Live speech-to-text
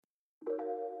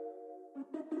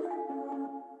Hey,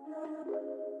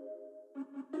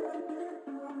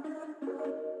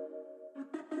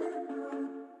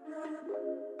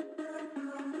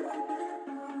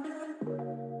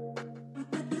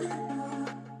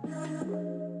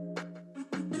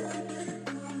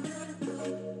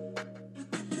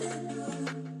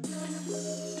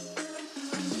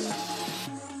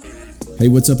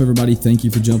 what's up, everybody? Thank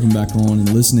you for jumping back on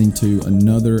and listening to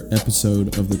another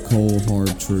episode of The Cold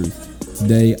Hard Truth.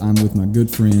 Today, I'm with my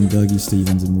good friend, Dougie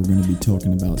Stevens, and we're going to be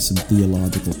talking about some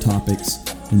theological topics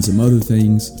and some other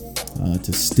things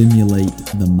to stimulate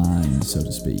the mind, so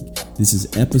to speak. This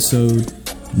is episode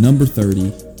number 30.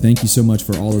 Thank you so much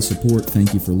for all the support.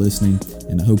 Thank you for listening,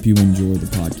 and I hope you enjoy the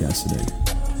podcast today.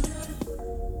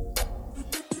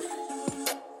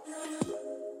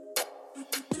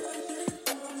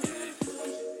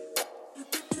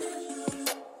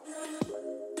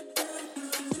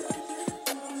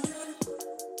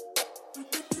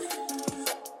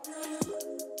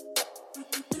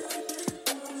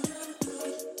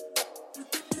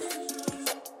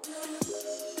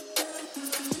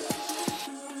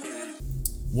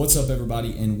 What's up,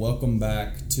 everybody, and welcome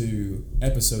back to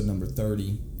episode number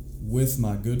 30 with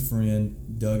my good friend,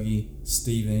 Dougie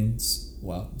Stevens.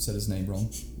 Wow, I said his name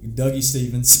wrong. Dougie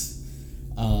Stevens.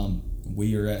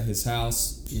 We are at his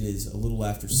house. It is a little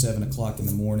after 7 o'clock in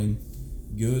the morning.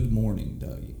 Good morning,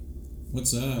 Dougie.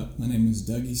 What's up? My name is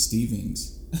Dougie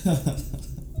Stevens.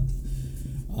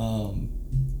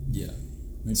 Yeah.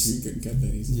 Make sure you couldn't cut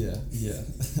that easy. Yeah.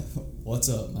 What's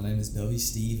up? My name is Dougie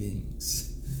Stevens.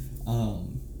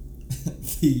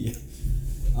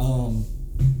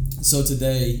 So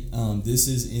today, this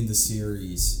is in the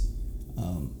series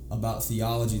about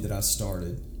theology that I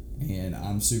started, and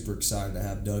I'm super excited to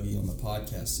have Dougie on the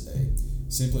podcast today,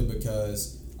 simply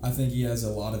because I think he has a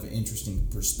lot of interesting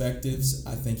perspectives.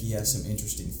 I think he has some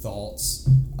interesting thoughts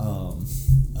about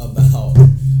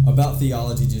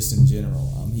theology just in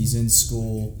general. He's in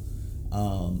school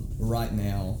right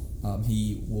now.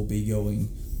 He will be going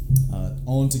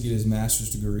on to get his master's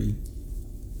degree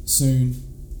soon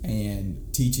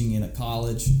and teaching in a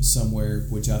college somewhere,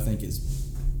 which I think is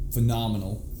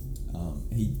phenomenal.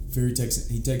 He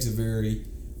takes a very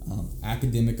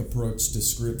academic approach to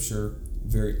Scripture,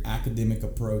 very academic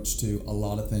approach to a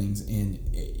lot of things, and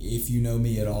if you know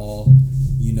me at all,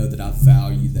 you know that I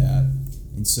value that.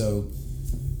 And so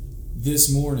this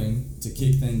morning, to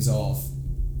kick things off,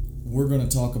 we're going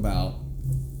to talk about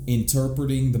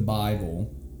interpreting the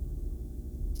Bible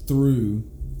through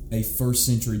a first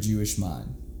century Jewish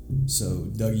mind. So,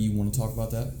 Dougie, you want to talk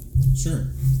about that? Sure.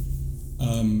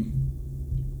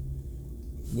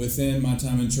 Within my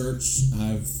time in church,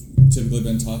 I've typically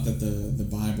been taught that the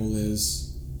Bible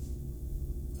is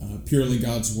purely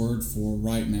God's Word for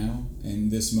right now, and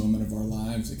this moment of our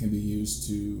lives. It can be used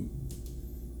to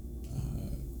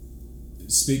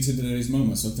speak to today's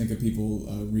moment. So think of people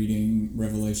reading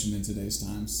Revelation in today's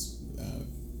times,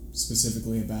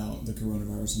 specifically about the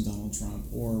coronavirus and Donald Trump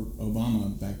or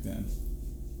Obama back then.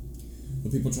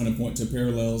 But people trying to point to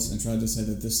parallels and try to say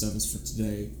that this stuff is for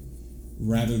today,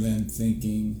 rather than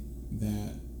thinking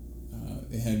that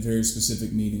it had very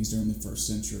specific meanings during the first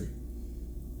century.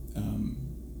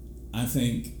 I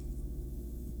think,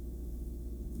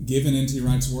 given N.T.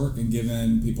 Wright's work and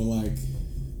given people like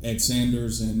Ed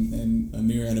Sanders and a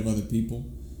myriad of other people,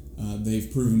 they've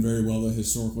proven very well the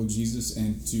historical Jesus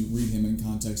and to read him in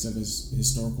context of his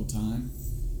historical time.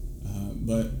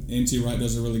 But N.T. Wright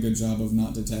does a really good job of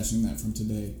not detaching that from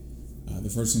today. The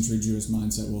first century Jewish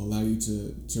mindset will allow you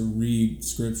to read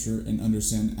Scripture and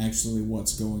understand actually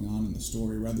what's going on in the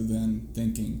story, rather than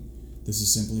thinking this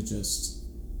is simply just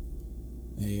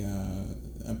a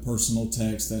personal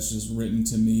text that's just written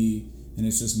to me and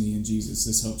it's just me and Jesus.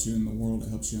 This helps you in the world. It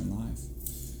helps you in life.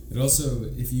 It also,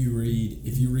 if you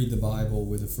read the Bible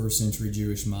with a first century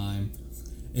Jewish mind,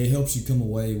 it helps you come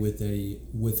away with a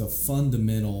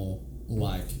fundamental,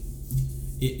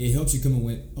 it helps you come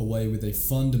away with a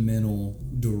fundamental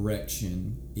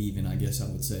direction, even, I guess I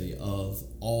would say, of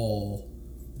all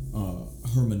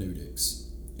hermeneutics.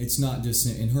 It's not just,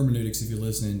 in hermeneutics, if you're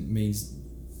listening, means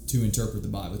to interpret the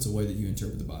Bible. It's a way that you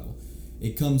interpret the Bible.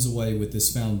 It comes away with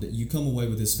this you come away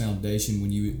with this foundation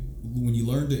when you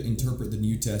learn to interpret the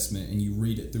New Testament and you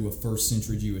read it through a first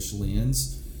century Jewish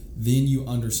lens. Then you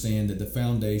understand that the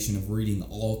foundation of reading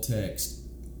all text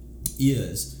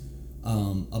is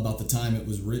about the time it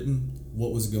was written,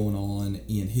 what was going on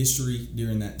in history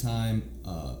during that time,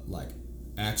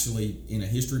 actually in a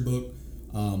history book,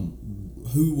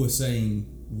 who was saying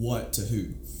what to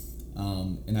who.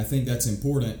 And I think that's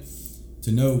important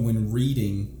to know when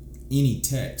reading any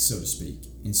text, so to speak.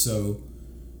 And so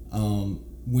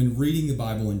when reading the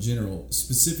Bible in general,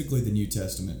 specifically the New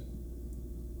Testament,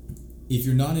 if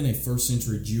you're not in a first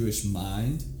century Jewish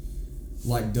mind,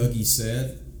 like Dougie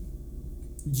said,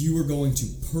 you were going to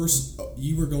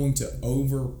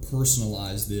over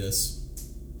personalize this.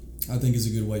 I think is a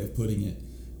good way of putting it,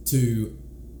 to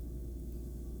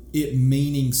it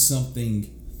meaning something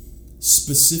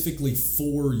specifically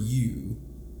for you,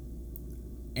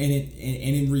 and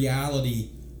in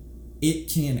reality, it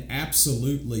can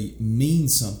absolutely mean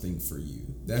something for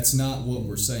you. That's not what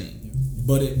we're saying,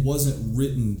 but it wasn't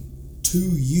written to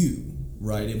you,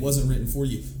 right? It wasn't written for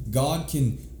you. God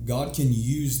can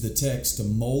use the text to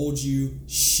mold you,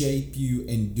 shape you,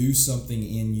 and do something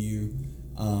in you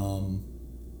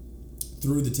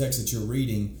through the text that you're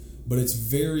reading. But it's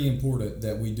very important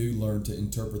that we do learn to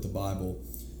interpret the Bible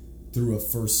through a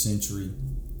first century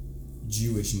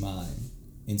Jewish mind.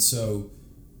 And so,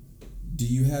 do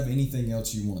you have anything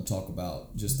else you want to talk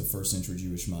about, just the first century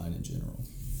Jewish mind in general?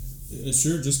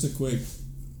 Sure. Just a quick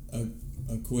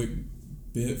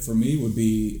bit for me would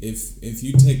be if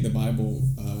you take the Bible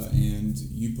and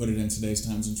you put it in today's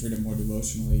times and treat it more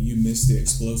devotionally, you miss the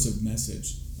explosive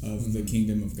message of the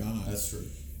kingdom of God. That's true.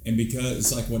 And because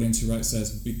it's like what N.T. Wright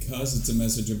says, because it's a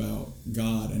message about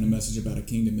God and a message about a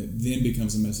kingdom, it then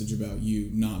becomes a message about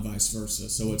you, not vice versa.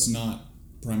 So it's not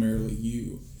primarily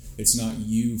you. It's not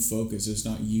you focused. It's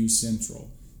not you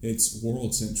central. It's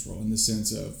world central in the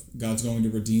sense of God's going to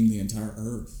redeem the entire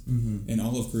earth and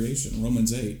all of creation.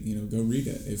 Romans 8, go read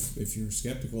it if you're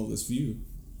skeptical of this view.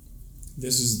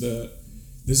 This is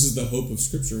the hope of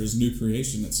Scripture, is new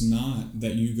creation. It's not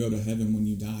that you go to heaven when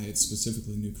you die. It's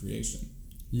specifically new creation.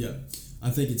 Yeah, I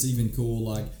think it's even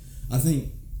cool.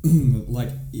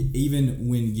 Even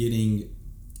when getting,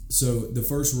 so the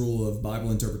first rule of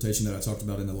Bible interpretation that I talked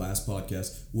about in the last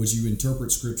podcast was you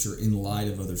interpret Scripture in light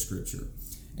of other Scripture.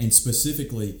 And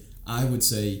specifically, I would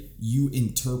say you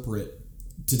interpret,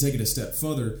 to take it a step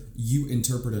further, you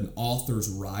interpret an author's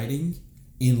writing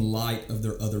in light of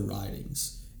their other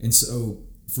writings. And so,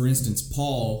 for instance,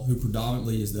 Paul, who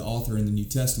predominantly is the author in the New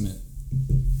Testament,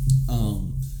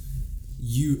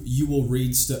 you will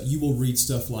read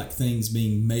stuff like things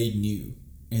being made new,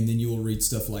 and then you will read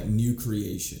stuff like new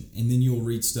creation, and then you'll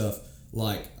read stuff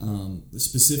like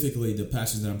specifically the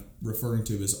passage that I'm referring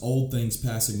to is old things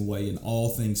passing away and all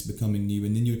things becoming new.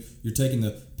 And then you're taking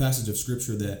the passage of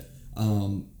Scripture that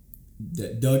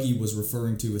Dougie was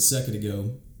referring to a second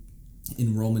ago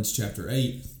in Romans chapter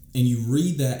 8, and you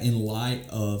read that in light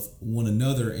of one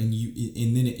another, and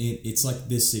then it's like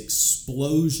this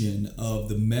explosion of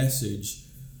the message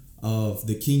of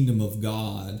the kingdom of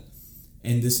God,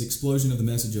 and this explosion of the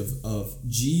message of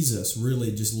Jesus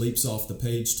really just leaps off the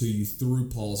page to you through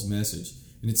Paul's message.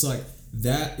 And it's like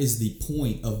that is the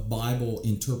point of Bible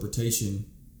interpretation,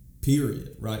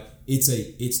 period, right?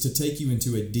 It's to take you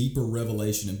into a deeper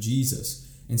revelation of Jesus.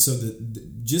 And so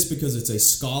just because it's a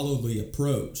scholarly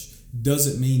approach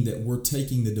doesn't mean that we're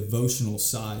taking the devotional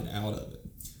side out of it.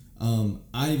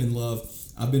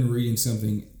 I've been reading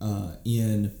something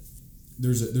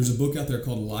there's a book out there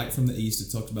called Light from the East.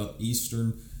 It talks about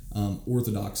Eastern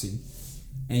Orthodoxy.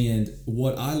 And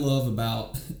what I love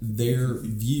about their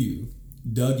view,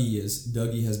 Dougie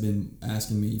has been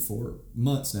asking me for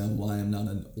months now why I'm not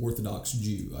an Orthodox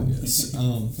Jew, I guess.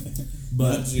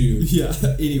 But not Jew. Yeah,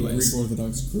 anyways. Greek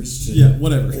Orthodox Christian. Yeah,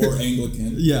 whatever. Or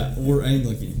Anglican. Yeah, or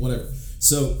Anglican, whatever.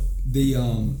 So the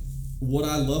what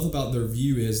I love about their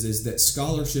view is that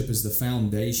scholarship is the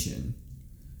foundation.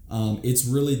 It's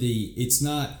really it's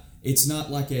not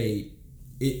like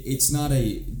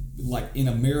in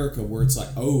America where it's like,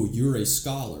 oh, you're a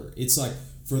scholar. It's like,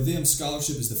 for them,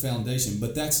 scholarship is the foundation,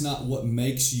 but that's not what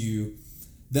makes you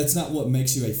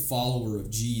a follower of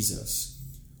Jesus.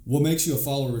 What makes you a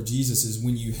follower of Jesus is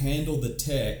when you handle the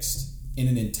text in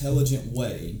an intelligent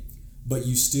way, but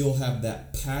you still have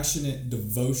that passionate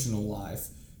devotional life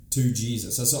to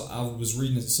Jesus. I was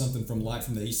reading something from Light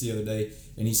from the East the other day,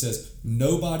 and he says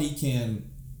nobody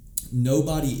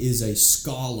is a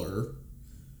scholar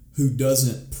who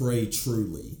doesn't pray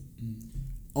truly.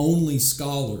 Only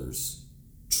scholars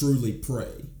truly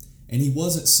pray. And he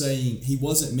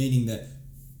wasn't meaning that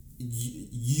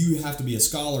you have to be a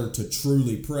scholar to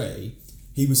truly pray.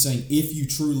 He was saying if you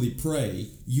truly pray,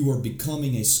 you are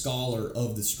becoming a scholar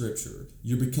of the Scripture.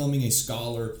 You're becoming a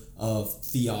scholar of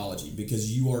theology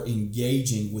because you are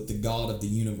engaging with the God of the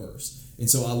universe. And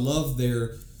so I love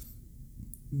their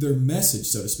message,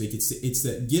 so to speak. It's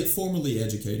that get formally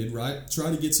educated, right?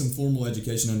 Try to get some formal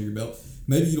education under your belt.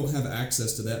 Maybe you don't have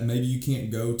access to that. Maybe you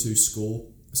can't go to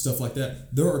school, stuff like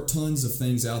that. There are tons of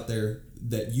things out there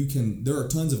there are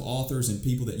tons of authors and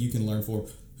people that you can learn from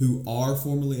who are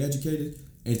formally educated.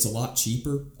 It's a lot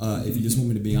cheaper, if you just want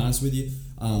me to be honest with you.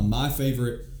 My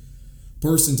favorite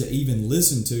person to even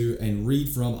listen to and read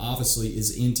from, obviously,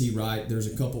 is N.T. Wright. There's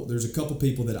a couple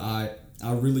people that I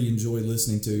really enjoy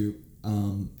listening to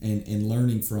and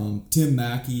learning from. Tim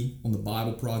Mackey on the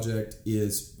Bible Project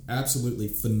is absolutely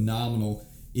phenomenal.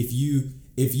 If you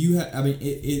have, I mean,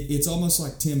 it's almost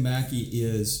like Tim Mackey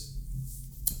is,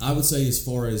 I would say, as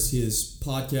far as his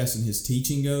podcast and his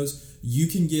teaching goes, you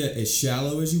can get as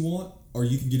shallow as you want, or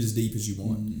you can get as deep as you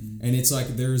want. Mm-hmm. And it's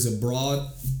like there is a broad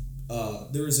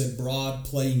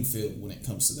playing field when it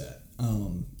comes to that.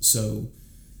 So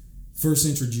first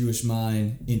century Jewish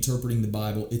mind, interpreting the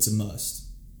Bible, it's a must.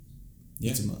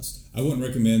 Yeah. It's a must. I couldn't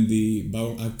recommend the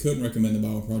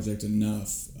Bible Project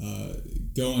enough.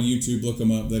 Go on YouTube, look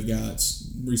them up. They've got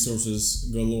resources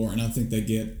galore, and I think they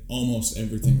get almost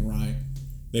everything right.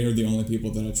 They are the only people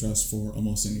that I trust for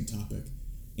almost any topic.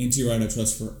 N.T. Wright I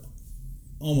trust for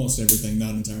almost everything,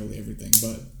 not entirely everything,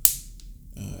 but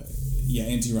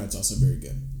N.T. Wright's also very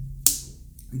good.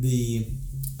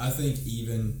 I think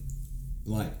even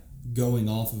like going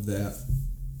off of that,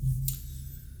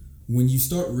 when you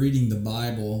start reading the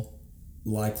Bible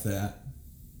like that,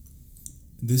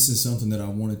 this is something that I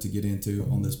wanted to get into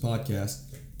on this podcast,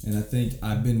 and I think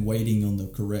I've been waiting on the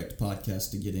correct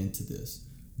podcast to get into this,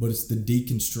 but it's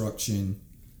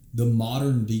the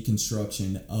modern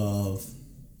deconstruction of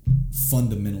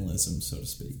fundamentalism, so to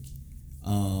speak.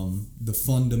 The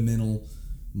fundamental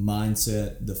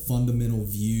mindset, the fundamental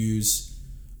views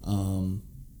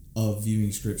of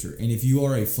viewing Scripture. And if you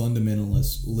are a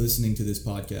fundamentalist listening to this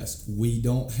podcast, we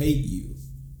don't hate you.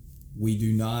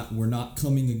 We're not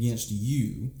coming against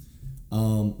you.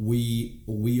 We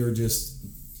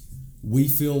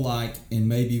feel like, and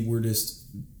maybe we're just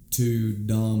two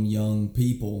dumb young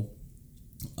people,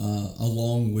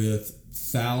 along with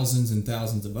thousands and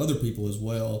thousands of other people as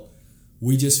well.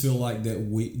 We just feel like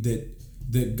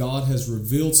that God has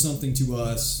revealed something to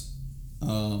us,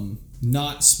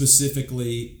 not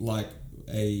specifically like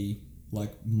a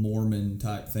Mormon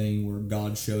type thing where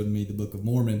God showed me the Book of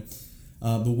Mormon,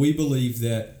 but we believe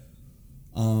that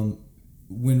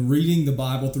when reading the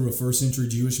Bible through a first century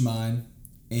Jewish mind,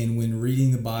 and when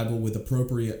reading the Bible with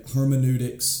appropriate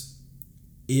hermeneutics,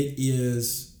 it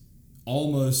is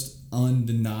almost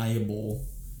undeniable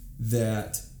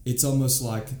that it's almost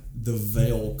like the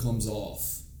veil comes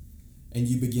off and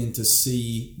you begin to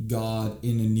see God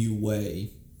in a new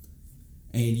way,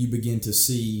 and you begin to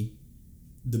see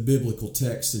the biblical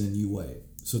text in a new way.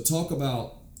 So talk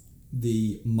about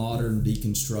the modern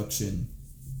deconstruction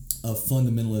of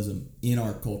fundamentalism in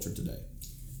our culture today.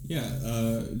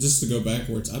 Yeah, just to go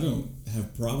backwards, I don't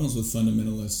have problems with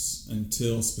fundamentalists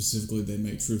until specifically they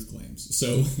make truth claims.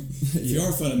 So if you are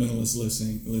a fundamentalist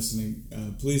listening,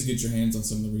 please get your hands on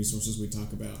some of the resources we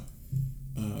talk about,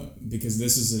 because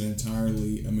this is an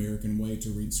entirely American way to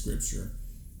read Scripture.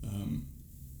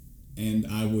 And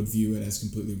I would view it as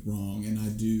completely wrong, and I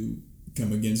do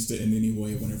come against it in any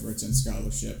way whenever it's in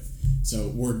scholarship.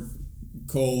 So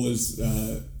Cole is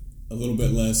a little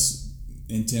bit less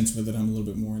intense with it. I'm a little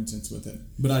bit more intense with it.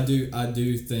 But I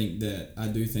do think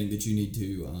that you need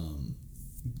to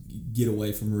get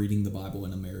away from reading the Bible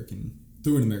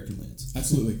through an American lens.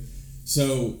 Absolutely.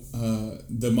 So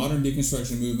the modern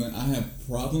deconstruction movement, I have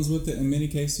problems with it in many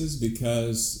cases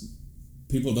because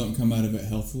people don't come out of it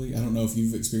healthily. I don't know if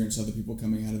you've experienced other people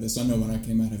coming out of this. I know when I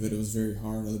came out of it, it was very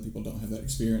hard. Other people don't have that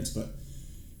experience, but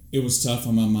it was tough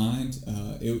on my mind.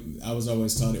 I was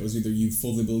always taught it was either you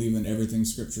fully believe in everything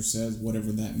Scripture says,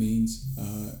 whatever that means,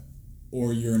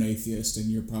 or you're an atheist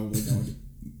and you're probably going to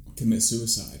commit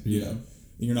suicide. Yeah.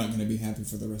 You're not going to be happy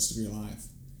for the rest of your life.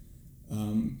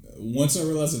 Once I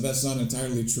realized that that's not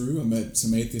entirely true, I met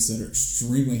some atheists that are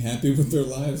extremely happy with their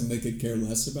lives and they could care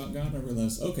less about God. I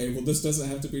realized, okay, well, this doesn't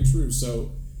have to be true.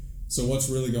 So what's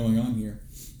really going on here?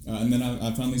 And then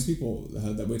I found these people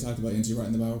that we talked about, N.T. Wright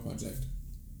and the Bible Project.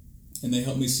 And they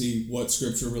helped me see what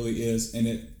Scripture really is, and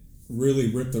it really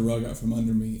ripped the rug out from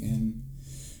under me. And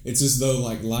it's as though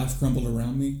like life crumbled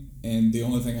around me, and the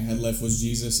only thing I had left was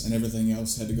Jesus, and everything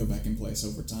else had to go back in place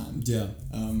over time. Yeah.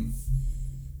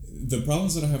 The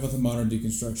problems that I have with the modern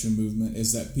deconstruction movement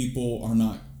is that people are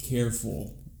not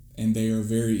careful, and they are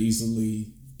very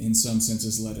easily, in some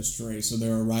senses, led astray. So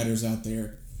there are writers out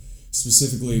there,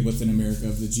 specifically within America,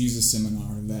 of the Jesus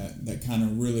Seminar that kind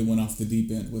of really went off the deep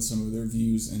end with some of their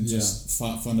views and just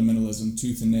fought fundamentalism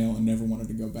tooth and nail and never wanted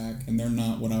to go back. And they're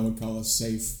not what I would call a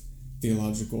safe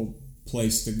theological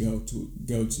place to go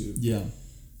to. Yeah.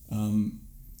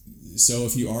 So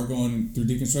if you are going through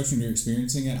deconstruction, you're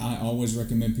experiencing it, I always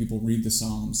recommend people read the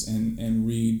Psalms and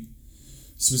read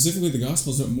Specifically the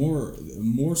Gospels, but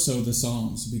more so the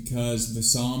Psalms, because the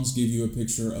Psalms give you a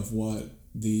picture of what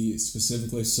the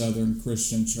specifically Southern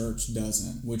Christian church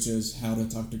doesn't, which is how to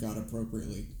talk to God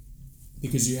appropriately.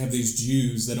 Because you have these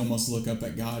Jews that almost look up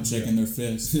at God, shaking their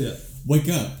fist. Yeah. Wake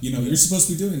up. You're supposed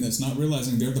to be doing this, not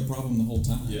realizing they're the problem the whole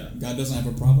time. Yeah. God doesn't have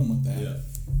a problem with that. Yeah.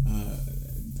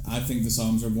 I think the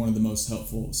Psalms are one of the most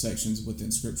helpful sections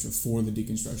within Scripture for the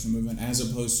deconstruction movement, as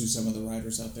opposed to some of the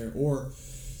writers out there, or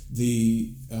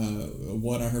the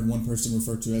what I heard one person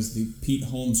refer to as the Pete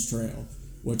Holmes Trail,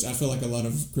 which I feel like a lot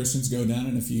of Christians go down,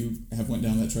 and if you have went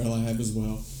down that trail, I have as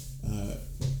well.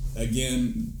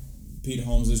 Again, Pete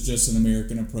Holmes is just an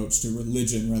American approach to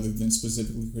religion rather than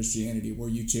specifically Christianity, where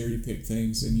you cherry pick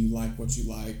things and you like what you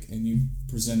like and you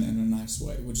present it in a nice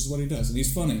way, which is what he does. And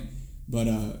he's funny, but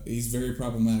he's very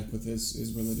problematic with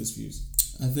his religious views.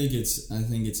 I think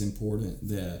it's important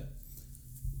that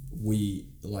we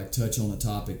touch on a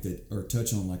topic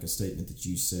touch on a statement that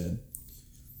you said.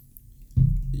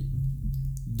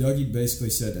 Dougie basically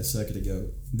said a second ago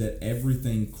that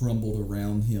everything crumbled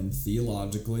around him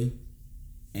theologically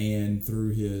and through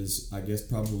his, I guess,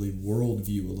 probably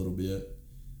worldview a little bit.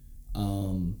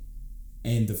 And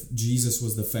Jesus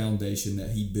was the foundation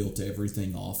that he built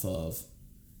everything off of,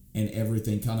 and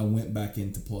everything kind of went back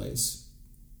into place.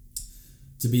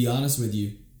 To be honest with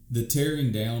you, the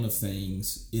tearing down of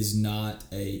things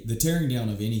the tearing down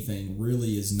of anything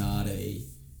really is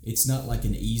it's not like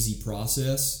an easy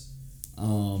process.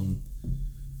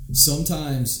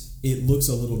 Sometimes it looks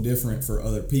a little different for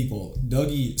other people.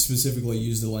 Dougie specifically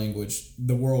used the language,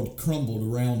 the world crumbled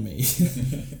around me.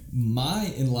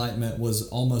 My enlightenment was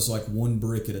almost like one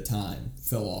brick at a time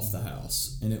fell off the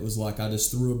house. And it was like I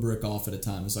just threw a brick off at a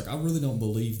time. It's like, I really don't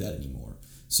believe that anymore.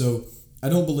 So I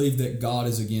don't believe that God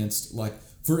is against,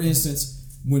 for instance,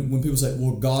 when people say,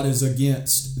 well, God is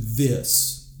against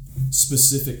this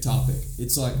specific topic,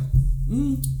 it's like,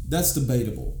 that's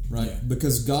debatable, right? Yeah.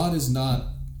 Because God is not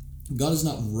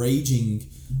raging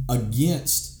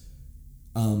against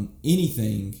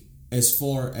anything as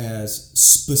far as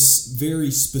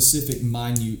very specific,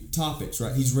 minute topics,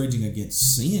 right? He's raging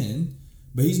against sin,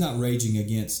 but he's not raging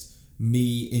against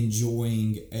me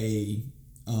enjoying a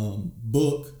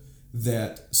book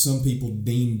that some people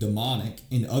deem demonic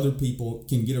and other people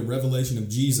can get a revelation of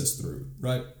Jesus through,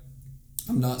 right?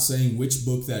 I'm not saying which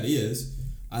book that is.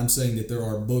 I'm saying that there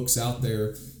are books out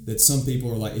there that some people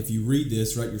are like, if you read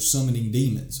this, right, you're summoning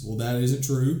demons. Well, that isn't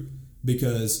true,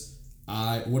 because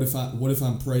what if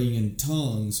I'm praying in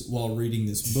tongues while reading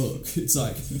this book? It's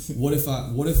like, what if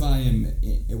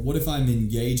I'm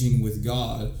engaging with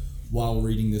God while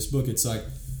reading this book? It's like,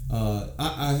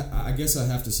 I guess I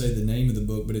have to say the name of the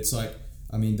book, but it's like,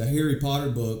 the Harry Potter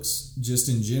books, just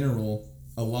in general,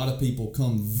 a lot of people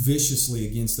come viciously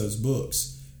against those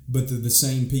books. But they're the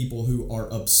same people who are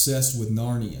obsessed with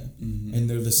Narnia. Mm-hmm. And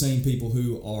they're the same people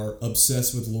who are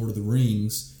obsessed with Lord of the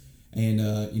Rings. And,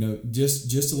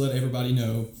 just to let everybody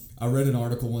know, I read an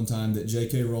article one time that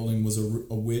J.K. Rowling was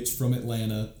a witch from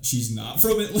Atlanta. She's not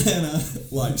from Atlanta.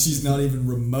 She's not even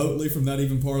remotely from that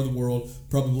even part of the world.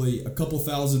 Probably a couple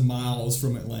thousand miles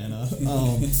from Atlanta.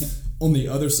 On the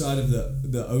other side of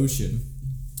the ocean.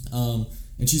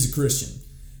 And she's a Christian.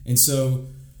 And so,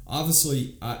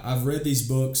 obviously, I've read these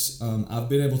books. I've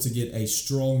been able to get a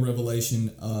strong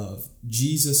revelation of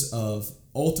Jesus, of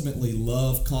ultimately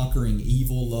love conquering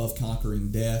evil, love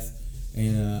conquering death.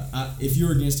 And if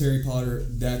you're against Harry Potter,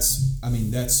 that's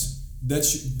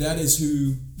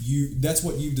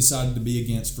what you've decided to be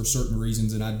against for certain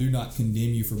reasons. And I do not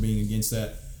condemn you for being against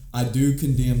that. I do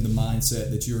condemn the mindset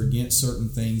that you're against certain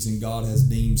things, and God has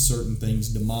deemed certain things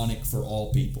demonic for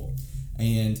all people.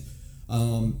 And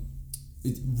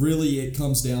it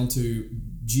comes down to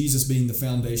Jesus being the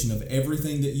foundation of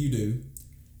everything that you do,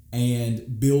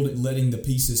 and letting the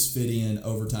pieces fit in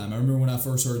over time. I remember when I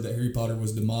first heard that Harry Potter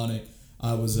was demonic,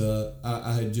 I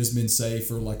had just been saved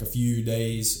for a few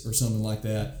days or something like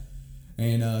that,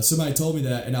 and somebody told me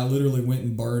that, and I literally went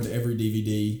and burned every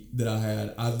DVD that I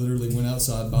had. I literally went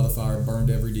outside by the fire and burned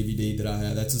every DVD that I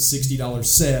had. That's a $60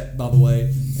 set, by the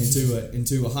way,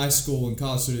 into a high school and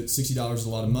college student. $60 is a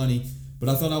lot of money. But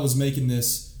I thought I was making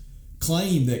this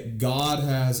claim that God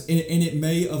has, and it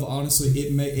may have honestly,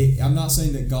 I'm not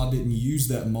saying that God didn't use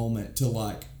that moment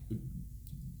to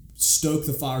stoke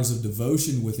the fires of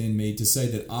devotion within me to say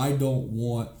that I don't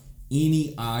want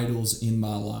any idols in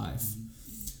my life.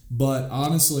 But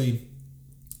honestly,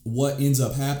 what ends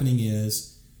up happening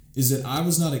is that I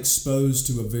was not exposed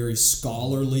to a very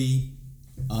scholarly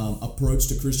approach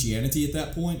to Christianity at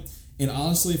that point. And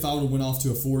honestly, if I would have went off to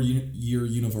a 4-year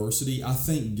university, I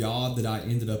thank God that I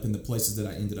ended up in the places that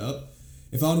I ended up.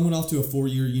 if I would have went off to a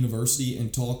 4-year university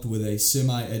and talked with a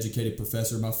semi-educated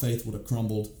professor, my faith would have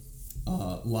crumbled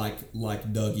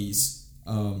like Dougie's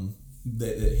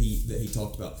that he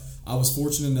talked about. I was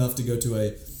fortunate enough to go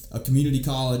to a community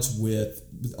college with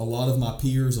a lot of my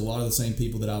peers, a lot of the same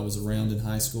people that I was around in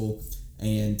high school,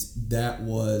 and that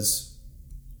was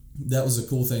a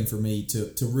cool thing for me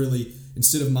to really,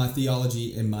 instead of my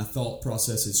theology and my thought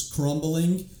processes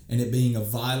crumbling and it being a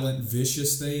violent,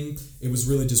 vicious thing, it was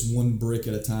really just one brick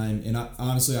at a time. And I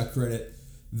credit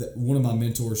one of my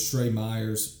mentors, Trey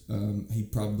Myers. He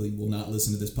probably will not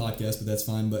listen to this podcast, but that's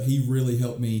fine. But he really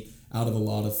helped me out of a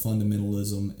lot of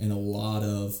fundamentalism and a lot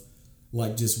of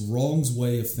like just wrong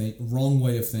way of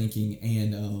thinking,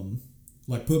 and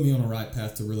like put me on a right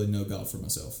path to really know God for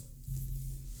myself.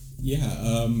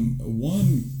 Yeah.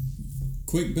 One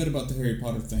quick bit about the Harry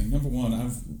Potter thing. Number one,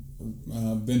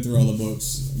 I've been through all the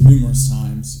books numerous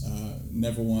times.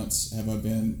 Never once have I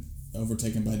been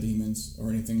overtaken by demons or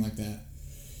anything like that.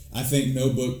 I think no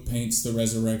book paints the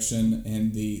resurrection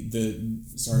and the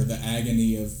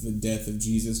agony of the death of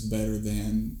Jesus better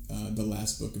than the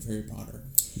last book of Harry Potter.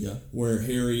 Yeah, where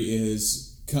Harry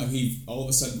he all of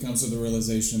a sudden comes to the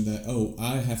realization that, oh,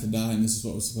 I have to die, and this is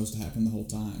what was supposed to happen the whole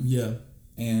time. Yeah,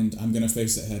 and I'm going to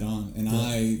face it head on. And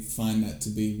I find that to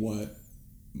be what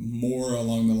more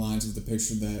along the lines of the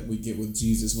picture that we get with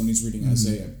Jesus when he's reading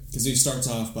Isaiah, because he starts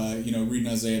off by reading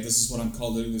Isaiah. This is what I'm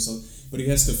called to do. This, but he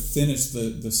has to finish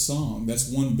the song. That's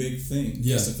one big thing.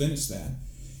 He has to finish that,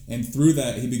 and through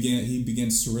that he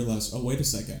begins to realize, oh, wait a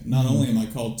second. Not only am I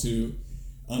called to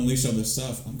unleash all this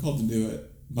stuff, I'm called to do it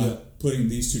by putting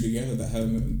these two together. That have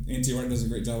N.T. Wright does a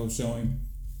great job of showing.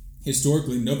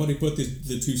 Historically, nobody put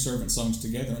the two servant songs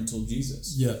together until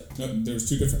Jesus. Yeah, there's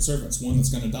two different servants, one that's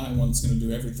going to die and one that's going to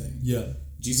do everything. Yeah,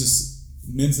 Jesus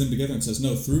mends them together and says,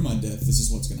 no, through my death, this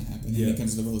is what's going to happen. And he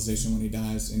comes to the realization when he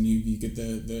dies, and you get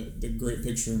the great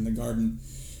picture in the Garden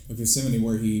of Gethsemane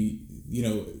where he,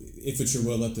 if it's your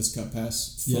will, let this cup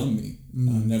pass from me.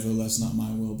 Nevertheless, not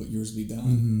my will, but yours be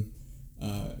done.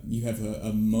 You have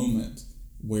a moment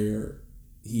where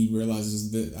he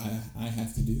realizes that I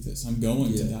have to do this. I'm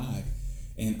going to die.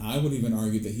 And I would even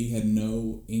argue that he had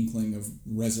no inkling of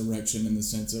resurrection in the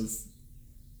sense of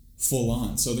full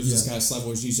on. So there's this guy,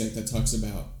 Slavoj Žižek, that talks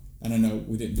about, and I know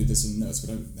we didn't do this in the notes,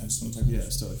 but I just want to talk about it. Yeah,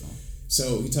 it's totally fine.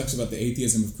 So he talks about the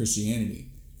atheism of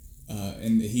Christianity,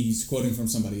 and he's quoting from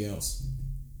somebody else.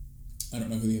 I don't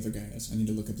know who the other guy is. I need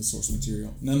to look at the source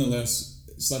material. Nonetheless,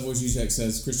 Slavoj Žižek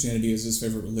says Christianity is his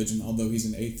favorite religion, although he's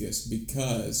an atheist,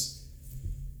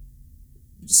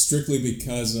 strictly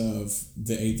because of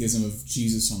the atheism of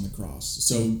Jesus on the cross.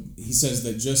 So he says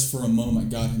that just for a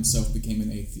moment, God himself became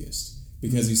an atheist,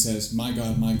 because he says, my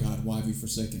God, why have you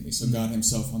forsaken me? So God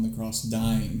himself on the cross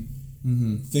dying,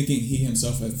 thinking he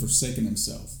himself had forsaken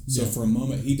himself. So for a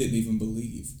moment, he didn't even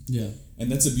believe. Yeah.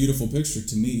 And that's a beautiful picture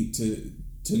to me,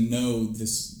 to know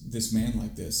this man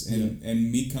like this.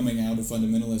 And me coming out of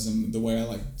fundamentalism, the way I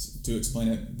like to explain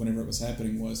it whenever it was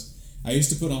happening was, I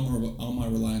used to put all my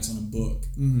reliance on a book.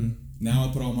 Now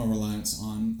I put all my reliance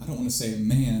on, I don't want to say a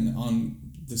man, on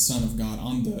the Son of God,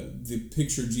 on the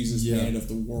picture Jesus painted of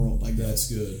the world, I guess.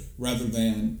 That's good. Rather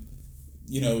than,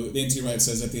 N.T. Wright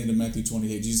says at the end of Matthew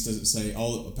 28, Jesus doesn't say,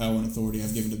 all the power and authority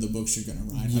I've given to the books you're going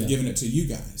to write. I've given it to you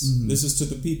guys. This is to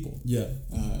the people. Yeah.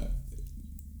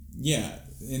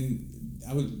 And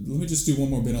let me just do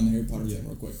one more bit on the Harry Potter thing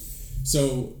real quick.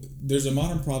 So there's a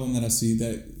modern problem that I see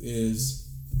that is,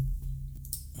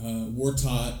 we're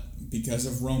taught because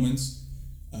of Romans,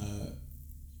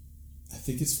 I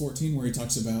think it's 14, where he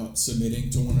talks about submitting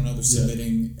to one another,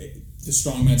 submitting, the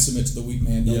strong man submit to the weak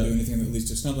man, don't do anything that leads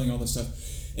to stumbling, all this stuff.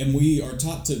 And we are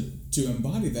taught to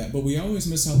embody that, but we always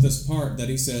miss out this part that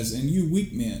he says, and you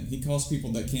weak men, he calls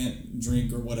people that can't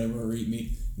drink or whatever or eat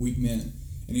meat weak men.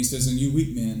 And he says, and you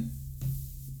weak men,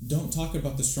 don't talk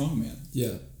about the strong man.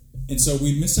 Yeah. And so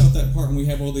we miss out that part, and we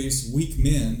have all these weak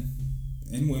men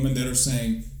and women that are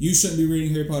saying, you shouldn't be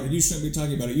reading Harry Potter, you shouldn't be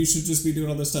talking about it, you should just be doing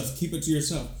all this stuff, keep it to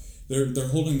yourself. They're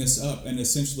holding this up and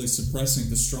essentially suppressing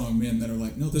the strong men that are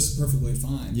like, no, this is perfectly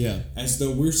fine. Yeah. As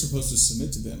though we're supposed to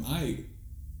submit to them.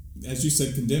 As you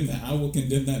said, condemn that. I will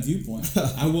condemn that viewpoint.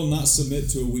 I will not submit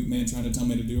to a weak man trying to tell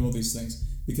me to do all these things,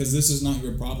 because this is not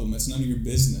your problem. It's none of your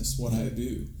business what I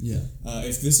do. Yeah.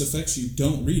 If this affects you,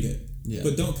 don't read it. Yeah.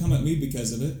 But don't come at me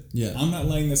because of it. Yeah. I'm not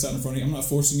laying this out in front of you. I'm not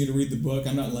forcing you to read the book.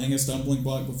 I'm not laying a stumbling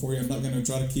block before you. I'm not going to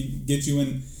try to get you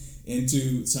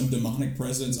into some demonic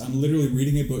presence. I'm literally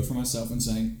reading a book for myself and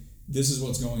saying, this is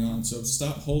what's going on. So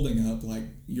stop holding up like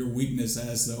your weakness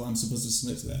as though I'm supposed to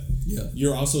submit to that. Yeah.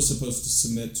 You're also supposed to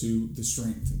submit to the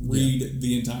strength. Read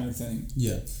the entire thing.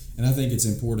 Yeah. And I think it's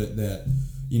important that,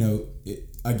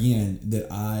 that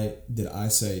I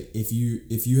say, if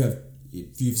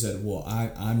you've said, well,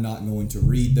 I'm not going to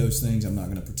read those things, I'm not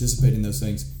going to participate in those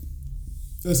things,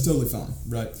 that's totally fine,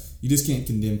 right? You just can't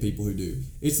condemn people who do.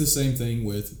 It's the same thing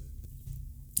with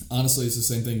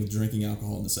drinking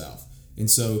alcohol in the South. And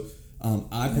so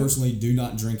I personally do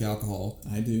not drink alcohol.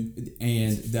 I do.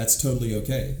 And that's totally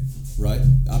okay, right?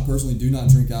 I personally do not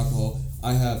drink alcohol.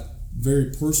 I have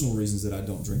very personal reasons that I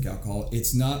don't drink alcohol.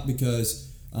 It's not because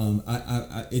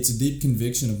it's a deep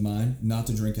conviction of mine not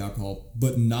to drink alcohol,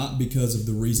 but not because of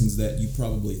the reasons that you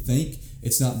probably think.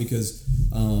 It's not because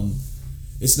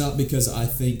I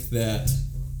think that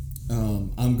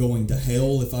I'm going to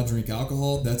hell if I drink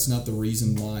alcohol. That's not the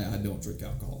reason why I don't drink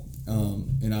alcohol.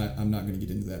 And I'm not going to get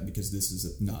into that because this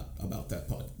is not about that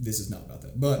This is not about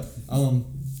that. But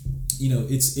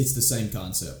it's the same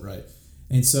concept, right?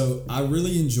 And so I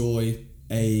really enjoy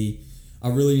the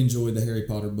Harry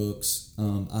Potter books.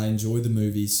 I enjoy the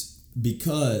movies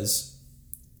because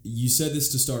you said this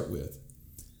to start with.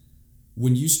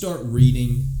 When you start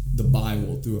reading the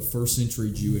Bible through a first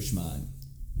century Jewish mind,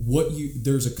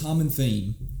 there's a common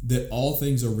theme that all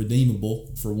things are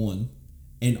redeemable, for one,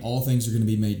 and all things are going to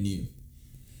be made new.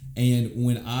 And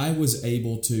when I was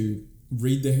able to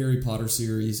read the Harry Potter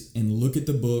series and look at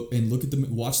the book and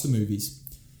watch the movies,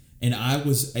 and I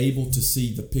was able to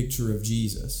see the picture of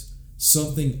Jesus,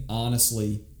 something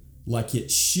honestly, like it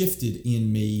shifted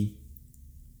in me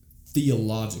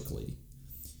theologically.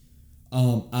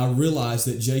 I realized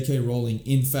that J.K. Rowling,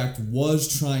 in fact,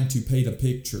 was trying to paint a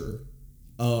picture.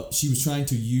 She was trying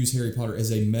to use Harry Potter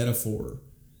as a metaphor.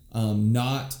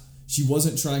 She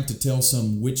wasn't trying to tell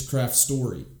some witchcraft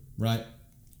story, right?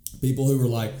 People who were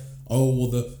like, oh,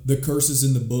 well, the curses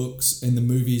in the books and the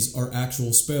movies are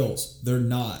actual spells. They're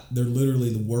not. They're literally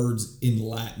the words in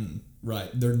Latin, right?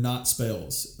 They're not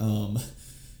spells.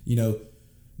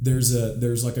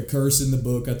 There's like a curse in the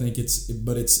book. I think it's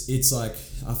like,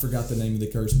 I forgot the name of the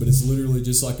curse, but it's literally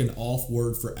just like an off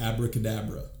word for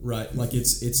abracadabra, right? Like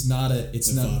it's not.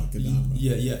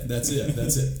 Yeah, that's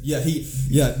it.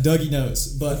 Yeah, Dougie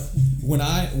knows. But when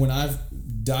I've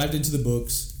dived into the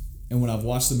books and when I've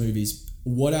watched the movies,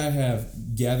 what I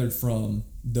have gathered from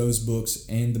those books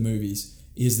and the movies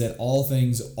is that all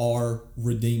things are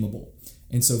redeemable.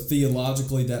 And so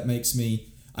theologically, that makes me.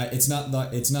 I'm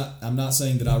not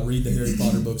saying that I read the Harry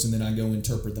Potter books and then I go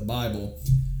interpret the Bible.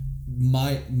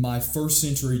 My first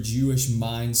century Jewish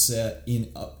mindset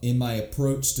in my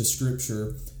approach to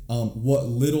Scripture, what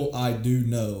little I do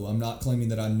know, I'm not claiming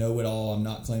that I know it all. I'm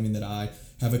not claiming that I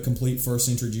have a complete first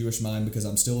century Jewish mind because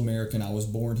I'm still American. I was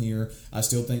born here. I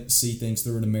still see things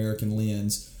through an American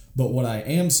lens. But what I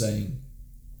am saying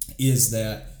is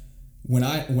that when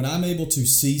I'm able to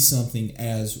see something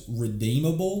as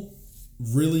redeemable,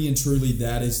 really and truly,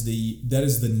 that is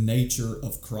the nature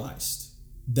of Christ.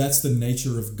 That's the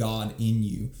nature of God in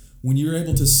you. When you're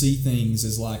able to see things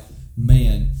as like,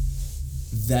 man,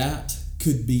 that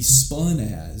could be spun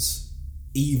as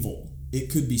evil.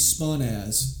 It could be spun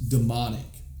as demonic.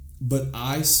 But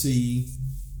I see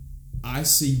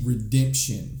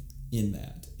redemption in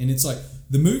that. And it's like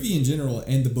the movie in general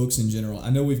and the books in general,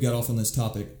 I know we've got off on this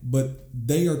topic, but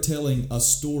they are telling a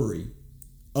story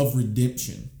of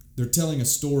redemption. They're telling a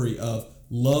story of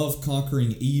love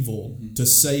conquering evil to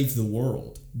save the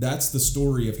world. That's the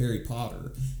story of Harry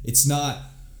Potter. It's not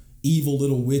evil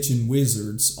little witch and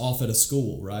wizards off at a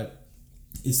school, right?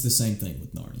 It's the same thing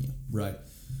with Narnia, right?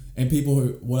 And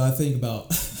what I think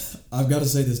about, I've got to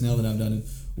say this now that I've done it,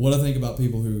 what I think about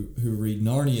people who read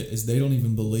Narnia is they don't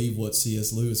even believe what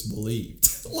C.S. Lewis believed.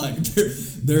 Like,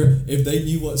 if they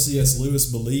knew what C.S.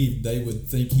 Lewis believed, they would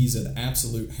think he's an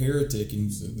absolute heretic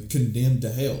and condemned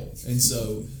to hell. And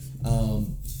so,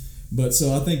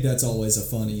 so I think that's always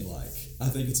I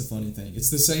think it's a funny thing. It's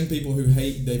the same people who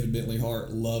hate David Bentley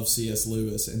Hart love C.S.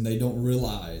 Lewis, and they don't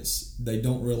realize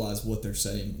what they're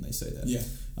saying when they say that. Yeah.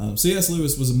 C.S.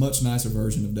 Lewis was a much nicer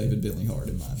version of David Bentley Hart,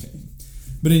 in my opinion.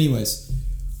 But anyways,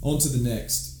 on to the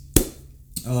next.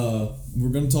 We're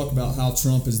going to talk about how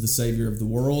Trump is the savior of the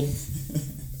world.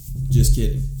 Just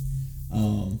kidding.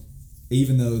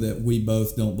 Even though that we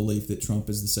both don't believe that Trump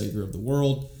is the savior of the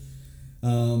world,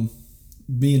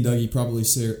 me and Dougie probably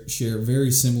share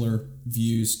very similar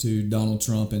views to Donald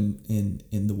Trump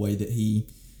in the way that he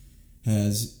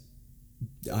has,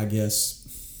 I guess,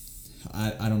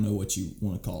 I don't know what you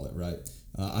want to call it, right?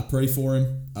 I pray for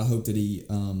him. I hope that he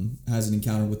has an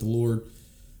encounter with the Lord,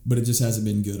 but it just hasn't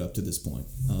been good up to this point.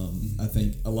 I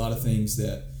think a lot of things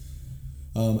that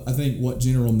I think what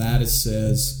General Mattis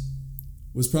says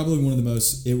was probably one of the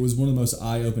most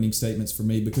eye-opening statements for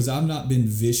me, because I've not been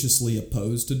viciously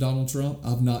opposed to Donald Trump.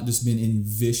 I've not just been in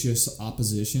vicious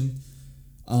opposition.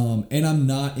 And I'm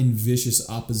not in vicious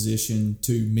opposition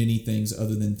to many things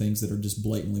other than things that are just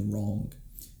blatantly wrong.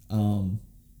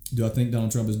 Do I think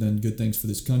Donald Trump has done good things for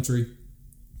this country?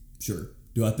 Sure.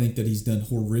 Do I think that he's done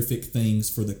horrific things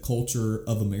for the culture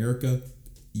of America?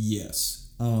 Yes.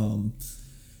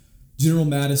 General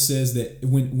Mattis says that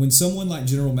when someone like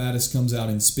General Mattis comes out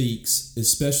and speaks,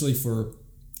 especially for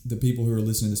the people who are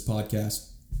listening to this podcast,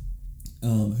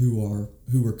 who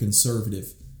are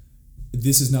conservative,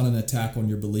 this is not an attack on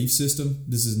your belief system.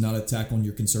 This is not an attack on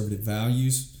your conservative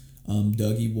values.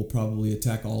 Dougie will probably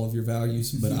attack all of your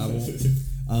values, but I won't.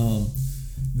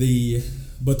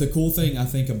 But the cool thing I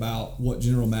think about what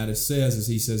General Mattis says is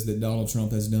he says that Donald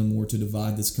Trump has done more to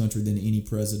divide this country than any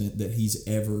president that he's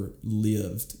ever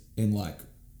lived and like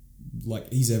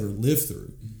he's ever lived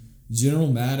through. General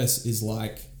Mattis is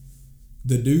like,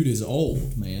 the dude is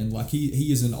old, man. Like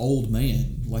he is an old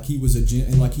man. Like he was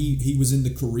he was in the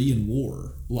Korean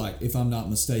War, like, if I'm not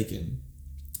mistaken.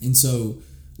 And so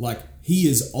like he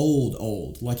is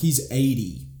old. Like he's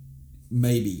 80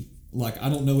 maybe. Like, I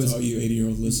don't know his... all you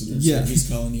 80-year-old listeners. Yeah. He's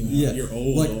calling you out. Yeah. You're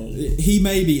old, like, old. He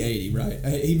may be 80, right?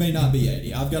 He may not be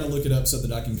 80. I've got to look it up so that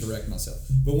I can correct myself.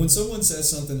 But when someone says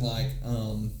something like...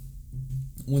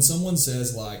 when someone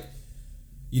says, like,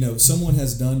 you know, someone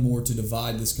has done more to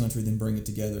divide this country than bring it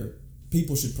together,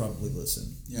 people should probably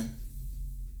listen. Yeah.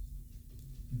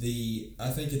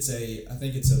 I think it's a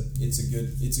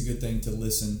good thing to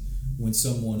listen when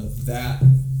someone of that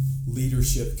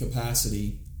leadership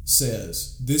capacity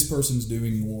says this person's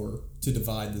doing more to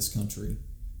divide this country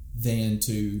than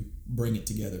to bring it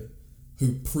together,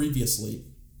 who previously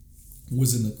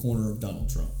was in the corner of Donald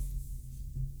Trump.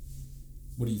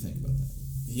 What do you think about that?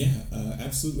 Yeah,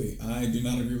 absolutely. I do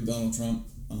not agree with Donald Trump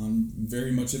on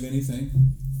very much of anything.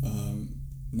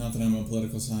 Not that I'm a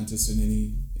political scientist in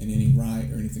any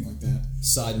right or anything like that.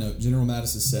 Side note, General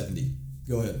Mattis is 70.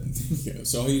 Go ahead. Yeah,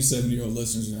 so all you 70-year-old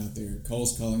listeners are out there.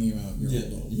 Cole's calling you out. You're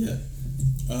old. Yeah.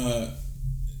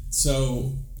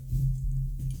 So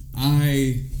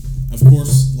I, of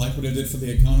course, like what it did for the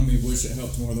economy, wish it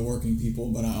helped more of the working people,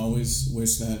 but I always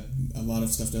wish that a lot of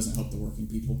stuff doesn't help the working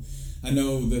people. I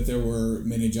know that there were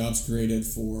many jobs created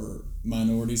for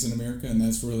minorities in America, and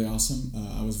that's really awesome.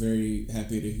 I was very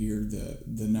happy to hear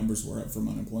the numbers were up from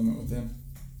unemployment with them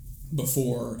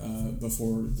before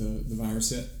the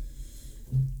virus hit.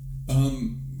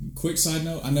 Quick side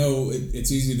note, I know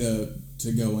it's easy to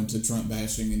go into Trump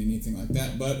bashing and anything like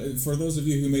that, but for those of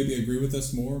you who maybe agree with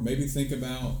us more, maybe think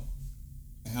about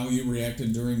how you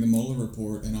reacted during the Mueller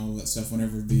report and all of that stuff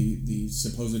whenever the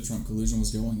supposed Trump collusion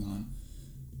was going on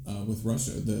with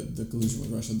Russia, the collusion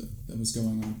with Russia that was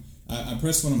going on. I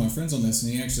pressed one of my friends on this,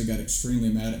 and he actually got extremely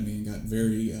mad at me and got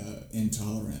very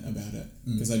intolerant about it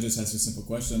because I just asked a simple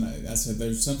question. I said,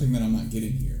 there's something that I'm not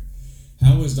getting here.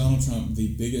 How is Donald Trump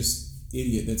the biggest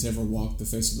idiot that's ever walked the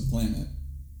face of the planet,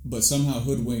 but somehow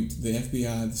hoodwinked the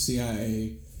FBI, the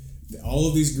CIA, all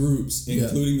of these groups,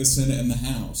 including the Senate and the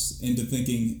House, into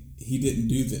thinking he didn't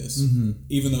do this,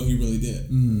 even though he really did?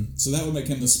 So that would make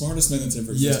him the smartest man that's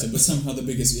ever existed, but somehow the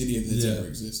biggest idiot that's ever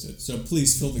existed. So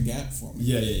please fill the gap for me.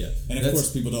 Yeah. And of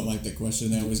course, people don't like that question.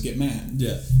 They always get mad.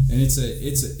 Yeah, and it's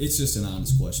just an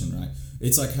honest question, right?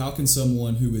 It's like, how can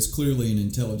someone who is clearly an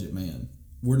intelligent man,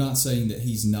 we're not saying that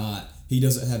he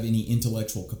doesn't have any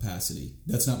intellectual capacity.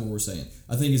 That's not what we're saying.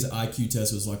 I think his IQ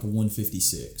test was like a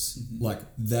 156. Like,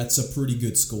 that's a pretty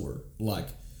good score. Like,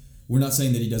 we're not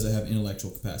saying that he doesn't have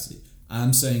intellectual capacity.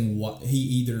 I'm saying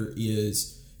he's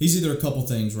either a couple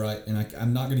things, right? And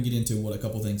I'm not going to get into what a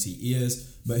couple things he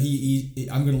is, but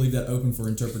I'm going to leave that open for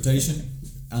interpretation.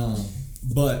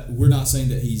 But we're not saying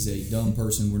that he's a dumb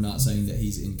person. We're not saying that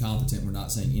he's incompetent. We're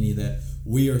not saying any of that.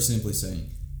 We are simply saying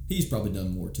he's probably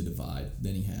done more to divide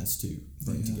than he has to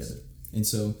bring together. And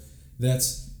so that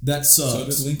sucks. So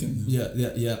does Lincoln. Yeah.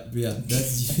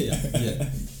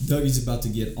 Dougie's about to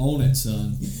get on it,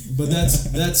 son. But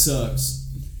that sucks.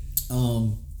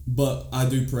 But I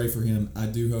do pray for him. I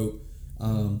do hope.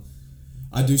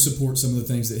 I do support some of the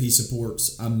things that he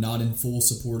supports. I'm not in full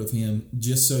support of him.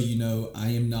 Just so you know,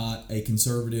 I am not a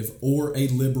conservative or a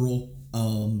liberal.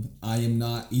 I am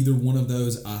not either one of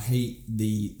those. I hate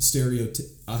the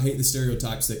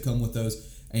stereotypes that come with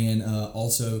those, and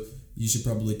also you should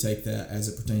probably take that as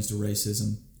it pertains to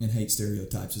racism and hate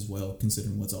stereotypes as well,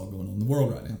 considering what's all going on in the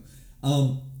world right now.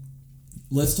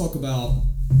 Let's talk about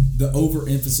the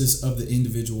overemphasis of the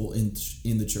individual in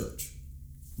the church.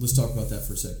 Let's talk about that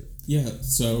for a second. Yeah,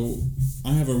 so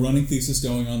I have a running thesis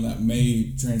going on that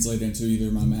may translate into either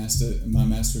my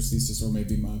master's thesis or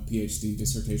maybe my PhD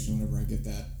dissertation whenever I get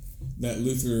that. That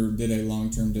Luther did a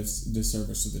long-term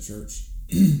disservice to the church.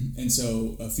 And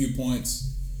so a few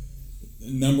points.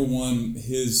 Number one,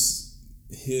 his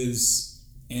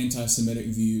anti-Semitic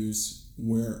views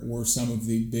were some of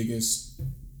the biggest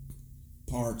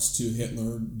parts to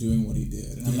Hitler doing what he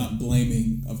did. And I'm not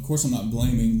blaming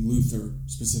Luther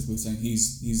specifically, saying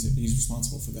he's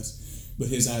responsible for this, but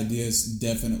his ideas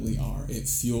definitely are. It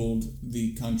fueled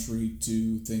the country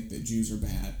to think that Jews are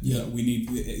bad. Yeah.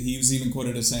 He was even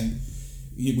quoted as saying,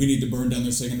 we need to burn down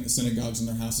their synagogues and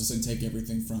their houses and take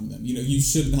everything from them. You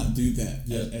should not do that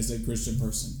as a Christian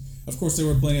person. Of course, there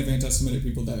were plenty of anti-Semitic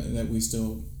people that we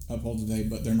still uphold today,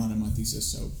 but they're not in my thesis,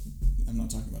 so I'm not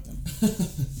talking about them.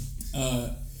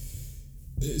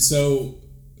 So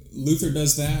Luther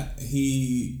does that.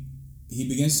 He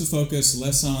begins to focus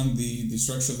less on the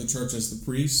structure of the church as the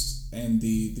priest and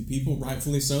the people,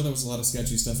 rightfully so. There was a lot of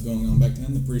sketchy stuff going on back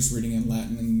then. The priests reading in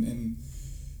Latin and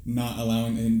not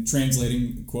allowing and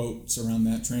translating quotes around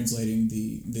that, translating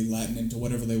the Latin into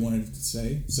whatever they wanted to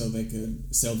say, so they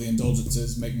could sell the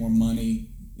indulgences, make more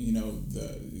money,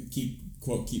 keep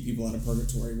people out of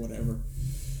purgatory, whatever.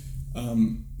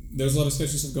 There's a lot of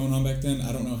sketchy stuff going on back then.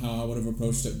 I don't know how I would have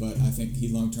approached it, but I think he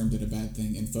long-term did a bad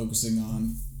thing in focusing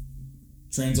on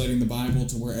translating the Bible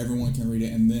to where everyone can read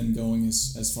it, and then going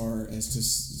as far as to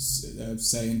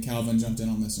say, and Calvin jumped in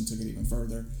on this and took it even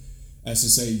further, as to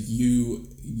say you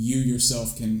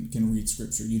yourself can read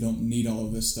Scripture. You don't need all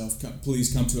of this stuff.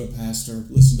 Please come to a pastor,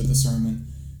 listen to the sermon,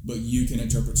 but you can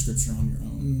interpret Scripture on your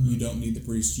own. Mm-hmm. You don't need the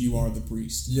priest. You are the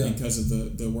priest because of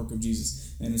the work of Jesus.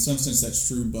 And in some sense that's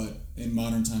true, but in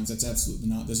modern times that's absolutely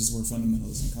not. This is where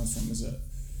fundamentalism comes from,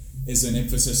 is an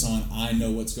emphasis on I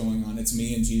know what's going on. It's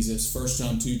me and Jesus. 1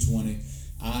 John 2:20.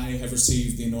 I have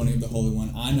received the anointing of the Holy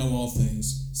One. I know all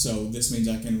things, so this means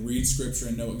I can read Scripture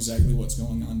and know exactly what's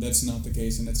going on. That's not the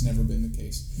case, and that's never been the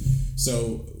case.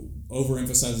 So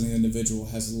overemphasizing the individual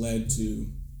has led to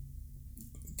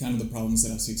kind of the problems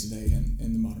that I see today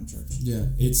in the modern church. Yeah,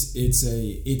 it's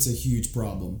a huge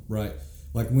problem, right?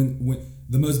 Like when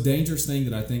the most dangerous thing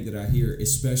that I think that I hear,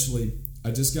 especially I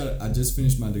just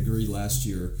finished my degree last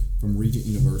year from Regent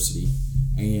University,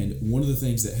 and one of the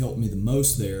things that helped me the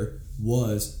most there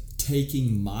was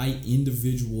taking my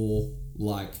individual,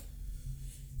 like,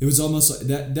 it was almost like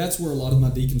that's where a lot of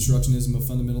my deconstructionism of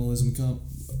fundamentalism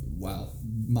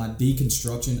my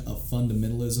deconstruction of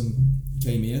fundamentalism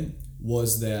came in,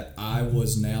 was that I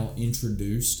was now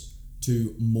introduced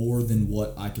to more than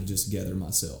what I could just gather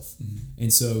myself. Mm-hmm.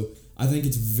 And so I think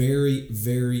it's very,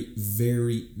 very,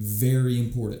 very, very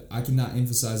important. I cannot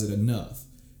emphasize it enough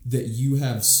that you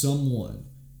have someone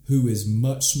who is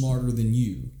much smarter than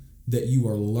you that you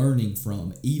are learning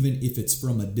from, even if it's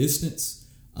from a distance,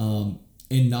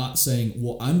 and not saying,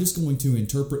 well, I'm just going to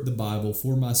interpret the Bible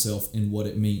for myself and what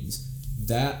it means.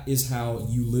 That is how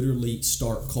you literally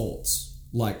start cults.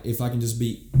 Like, if I can just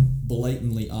be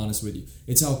blatantly honest with you,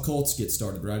 it's how cults get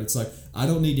started, right? It's like, I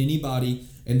don't need anybody,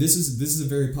 and this is a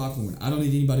very popular one, I don't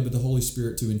need anybody but the Holy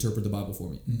Spirit to interpret the Bible for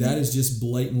me. Mm-hmm. That is just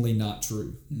blatantly not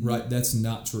true, mm-hmm. right? That's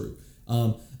not true.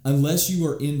 Unless you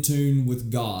are in tune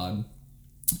with God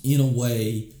in a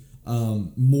way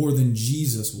more than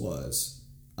Jesus was,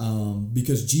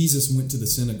 because Jesus went to the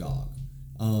synagogue.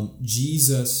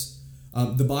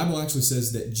 The Bible actually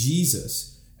says that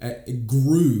Jesus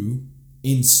grew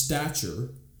in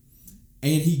stature,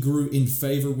 and he grew in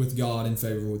favor with God and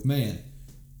favor with man.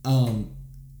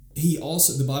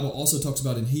 The Bible also talks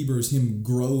about in Hebrews him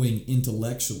growing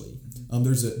intellectually.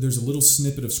 There's a little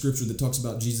snippet of scripture that talks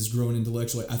about Jesus growing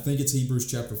intellectually. I think it's Hebrews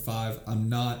chapter 5. I'm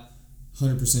not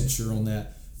 100% sure on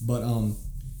that, but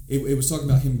it was talking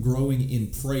about him growing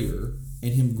in prayer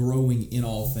and him growing in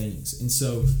all things. And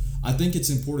so I think it's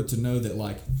important to know that,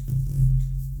 like,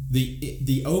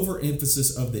 the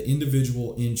overemphasis of the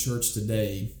individual in church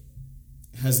today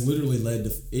has literally led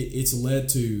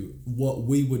to what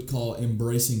we would call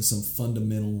embracing some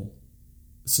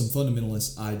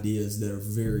fundamentalist ideas that are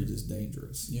very just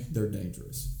dangerous. Yeah. They're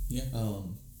dangerous. Yeah.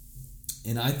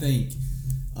 And I think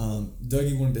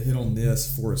Dougie wanted to hit on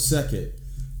this for a second,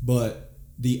 but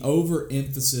the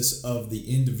overemphasis of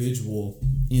the individual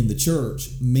in the church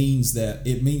means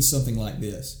something like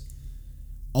this.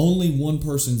 Only one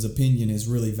person's opinion is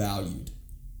really valued.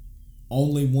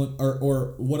 Only one,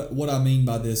 or what I mean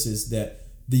by this is that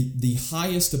the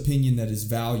highest opinion that is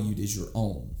valued is your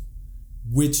own,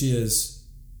 which is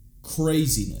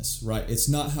craziness, right? It's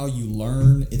not how you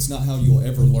learn. It's not how you'll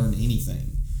ever learn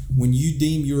anything. When you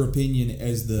deem your opinion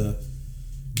as the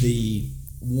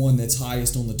one that's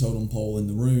highest on the totem pole in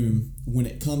the room, when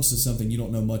it comes to something you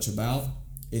don't know much about,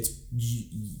 it's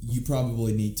you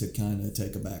probably need to kind of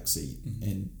take a back seat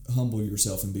and humble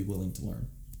yourself and be willing to learn.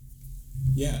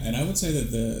 Yeah, and I would say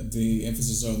that the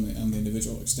emphasis on the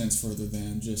individual extends further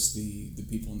than just the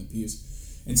people in the pews.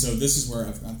 And so this is where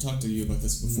I've talked to you about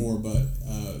this before, but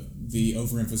the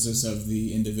overemphasis of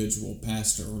the individual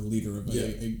pastor or leader of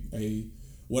a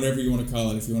whatever you want to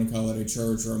call it, if you want to call it a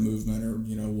church or a movement or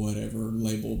whatever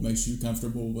label makes you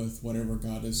comfortable with whatever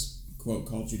God has, quote,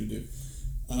 called you to do.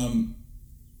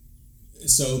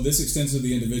 So this extends to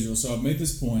the individual. So I've made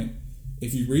this point.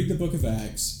 If you read the book of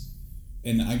Acts,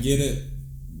 and I get it,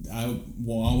 I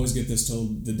will always get this till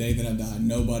the day that I die.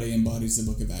 Nobody embodies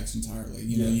the book of Acts entirely.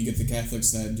 You get the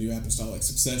Catholics that do apostolic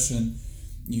succession.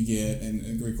 You get,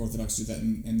 and Greek Orthodox do that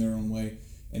in their own way.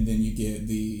 And then you get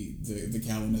the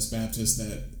Calvinist Baptists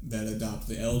that adopt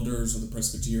the elders, or the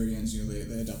Presbyterians.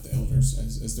 They adopt the elders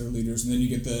as their leaders. And then you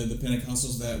get the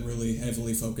Pentecostals that really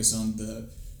heavily focus on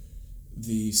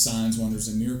the signs, wonders,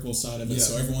 and miracles side of it. Yeah.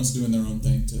 So everyone's doing their own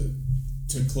thing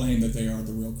to claim that they are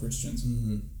the real Christians.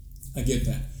 Mm-hmm. I get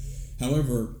that.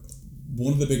 However,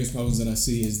 one of the biggest problems that I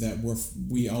see is that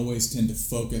we always tend to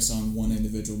focus on one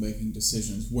individual making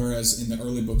decisions, whereas in the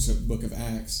early book of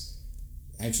Acts,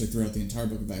 actually throughout the entire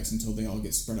book of Acts until they all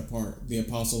get spread apart, the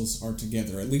apostles are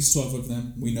together, at least 12 of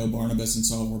them. We know Barnabas and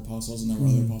Saul were apostles, and there were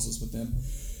other apostles with them.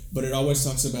 But it always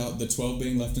talks about the 12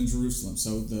 being left in Jerusalem.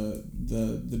 So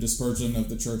the dispersion of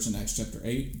the church in Acts chapter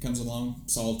 8 comes along.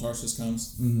 Saul of Tarsus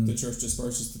comes. Mm-hmm. The church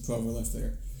disperses. The 12 are left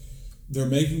there. They're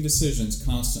making decisions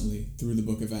constantly through the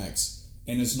book of Acts.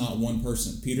 And it's not one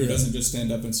person. Peter doesn't just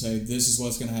stand up and say, this is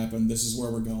what's going to happen. This is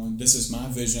where we're going. This is my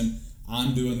vision.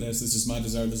 I'm doing this. This is my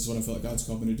desire. This is what I feel like God's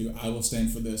called me to do. I will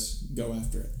stand for this. Go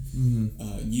after it.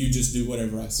 Mm-hmm. You just do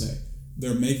whatever I say.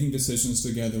 They're making decisions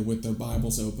together with their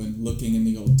Bibles open, looking in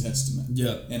the Old Testament.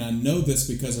 Yeah. And I know this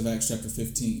because of Acts chapter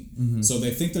 15. Mm-hmm. So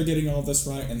they think they're getting all this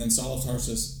right, and then Saul of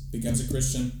Tarsus becomes a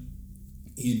Christian.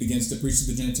 He begins to preach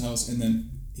to the Gentiles, and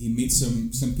then he meets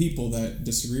some people that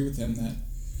disagree with him, that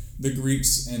the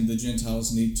Greeks and the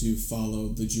Gentiles need to follow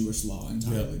the Jewish law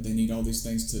entirely. They need all these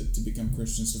things to become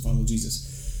Christians, to follow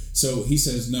Jesus. So he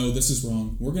says, no, this is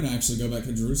wrong. We're going to actually go back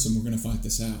to Jerusalem. We're going to fight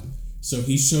this out. So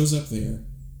he shows up there.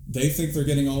 They think they're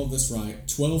getting all of this right.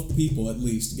 12 people at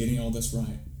least getting all this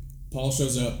right. Paul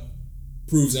shows up,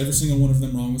 proves every single one of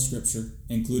them wrong with Scripture,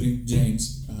 including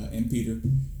James and Peter.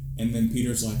 And then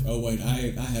Peter's like, oh, wait,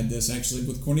 I had this actually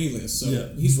with Cornelius.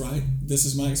 So he's right. This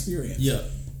is my experience. Yeah.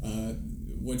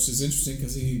 Which is interesting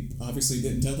because he obviously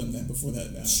didn't tell them that before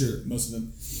that. Sure. Most of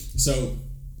them. So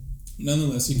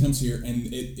nonetheless, he comes here,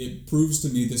 and it proves to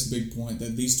me this big point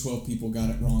that these 12 people got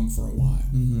it wrong for a while.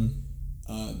 Mm-hmm.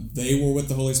 They were with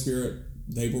the Holy Spirit.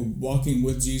 They were walking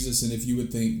with Jesus, and if you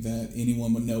would think that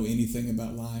anyone would know anything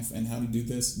about life and how to do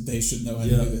this, they should know how to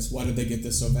do this. Why did they get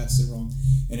this so vastly wrong?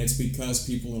 And it's because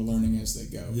people are learning as they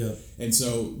go. Yeah. And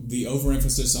so the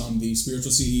overemphasis on the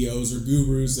spiritual CEOs or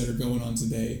gurus that are going on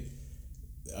today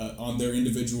on their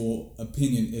individual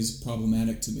opinion is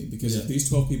problematic to me, because if these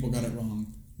 12 people got it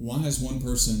wrong, why is one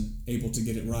person able to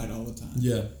get it right all the time?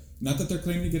 Yeah. Not that they're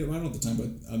claiming to get it right all the time, but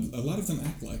a lot of them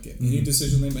act like it. Mm-hmm. Any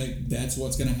decision they make, that's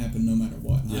what's going to happen no matter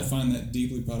what. Yeah. I find that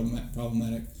deeply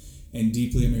problematic and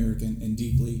deeply American and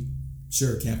deeply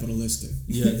capitalistic.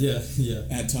 Yeah.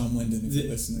 At Tom Linden, if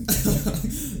you're listening.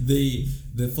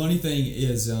 The funny thing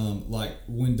is, like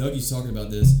when Dougie's talking about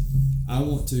this, I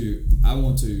want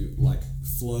to like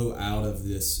flow out of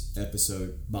this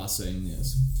episode by saying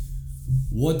this.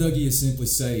 What Dougie is simply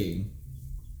saying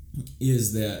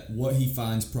is that what he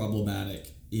finds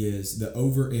problematic is the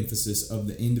overemphasis of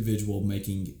the individual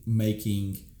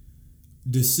making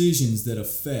decisions that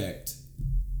affect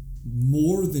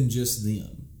more than just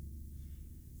them.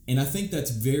 And I think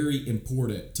that's very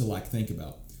important to like think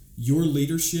about. Your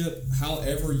leadership,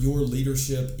 however your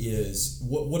leadership is,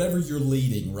 whatever you're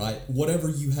leading, right? Whatever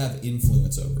you have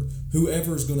influence over,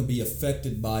 whoever is going to be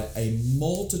affected by a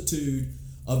multitude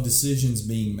of decisions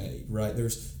being made, right?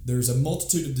 There's a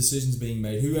multitude of decisions being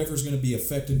made. Whoever's going to be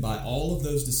affected by all of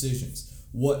those decisions,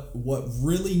 what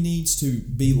really needs to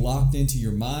be locked into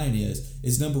your mind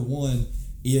is number one,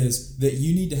 is that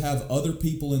you need to have other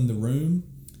people in the room,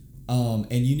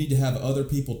 and you need to have other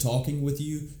people talking with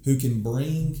you who can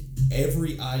bring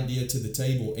every idea to the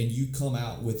table, and you come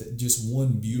out with just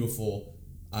one beautiful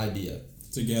idea.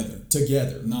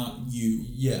 Together. Not you.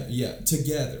 Yeah,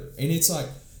 together. And it's like,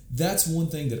 that's one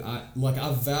thing that I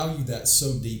value that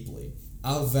so deeply.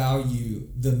 I value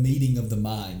the meeting of the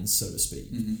minds, so to speak.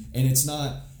 Mm-hmm. And it's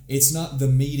not the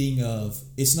meeting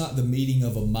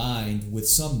of a mind with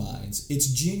some minds. It's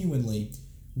genuinely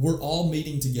we're all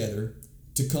meeting together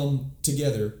to come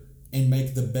together and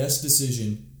make the best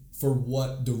decision for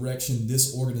what direction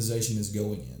this organization is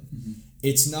going in. Mm-hmm.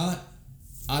 It's not,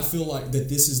 I feel like that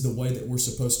this is the way that we're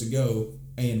supposed to go,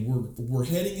 and we're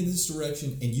heading in this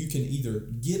direction, and you can either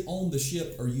get on the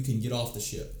ship or you can get off the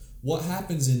ship. What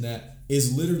happens in that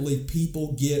is literally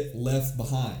people get left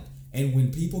behind. And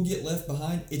when people get left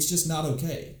behind, it's just not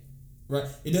okay. Right?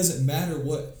 It doesn't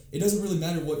really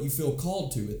matter what you feel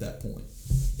called to at that point.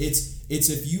 It's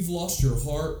if you've lost your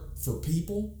heart for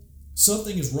people,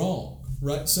 something is wrong,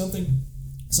 right? Something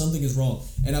is wrong.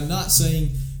 And I'm not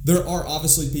saying there are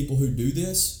obviously people who do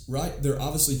this, right? There are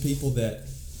obviously people that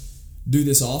do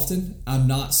this often. I'm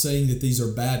not saying that these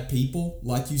are bad people.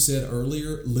 Like you said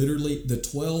earlier, literally the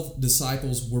 12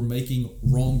 disciples were making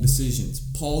wrong decisions.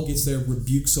 Paul gets there,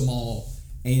 rebukes them all,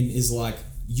 and is like,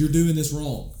 "You're doing this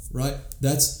wrong," right?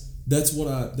 That's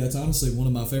honestly one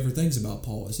of my favorite things about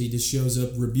Paul, is he just shows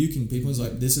up rebuking people. He's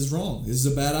like, "This is wrong. This is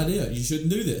a bad idea. You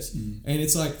shouldn't do this." Mm-hmm. And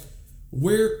it's like,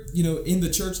 where, in the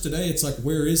church today, it's like,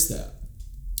 where is that?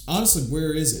 Honestly,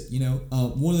 where is it?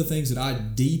 One of the things that I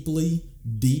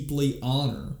deeply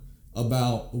honor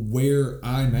about where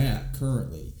I'm at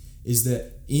currently is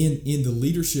that in the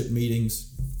leadership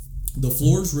meetings, the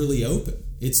floor is really open.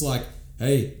 It's like,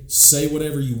 hey, say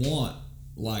whatever you want,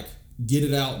 like get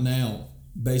it out now,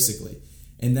 basically.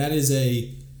 And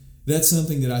that's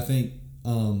something that I think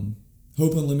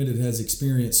Hope Unlimited has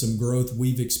experienced some growth.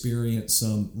 We've experienced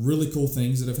some really cool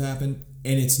things that have happened,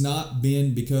 and it's not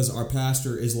been because our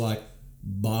pastor is like,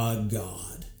 by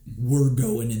God, we're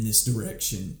going in this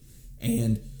direction,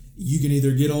 and you can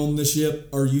either get on the ship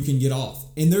or you can get off.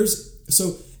 And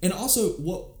also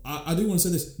what I do want to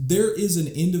say this, there is an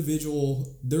individual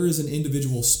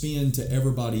spin to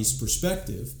everybody's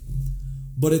perspective,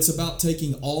 but it's about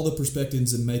taking all the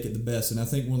perspectives and make it the best. And I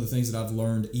think one of the things that I've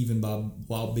learned even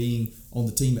while being on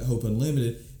the team at Hope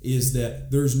Unlimited is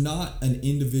that there's an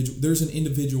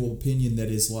individual opinion that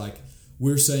is like,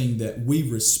 we're saying that we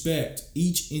respect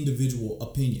each individual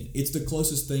opinion. It's the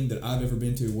closest thing that I've ever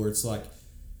been to where it's like,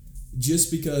 just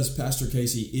because Pastor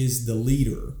Casey is the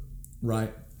leader,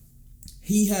 right?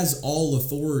 He has all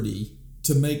authority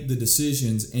to make the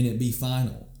decisions and it be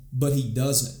final, but he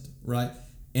doesn't, right?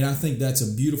 And I think that's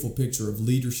a beautiful picture of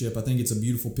leadership. I think it's a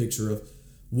beautiful picture of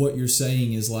what you're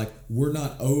saying is like, we're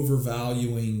not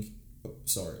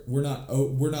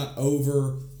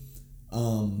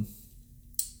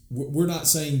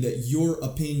saying that your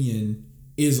opinion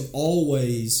is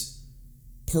always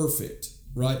perfect,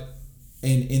 right?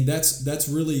 And that's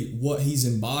really what he's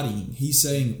embodying. He's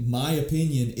saying my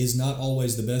opinion is not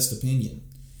always the best opinion.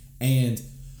 And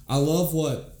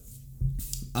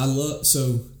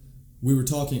so we were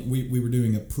talking, we were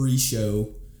doing a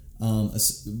pre-show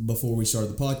before we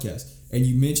started the podcast. And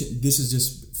you mentioned, this is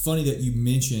just funny that you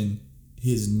mention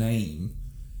his name.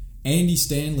 Andy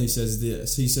Stanley says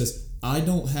this. He says, I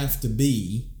don't have to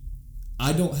be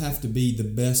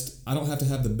the best. I don't have to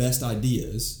have the best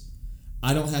ideas.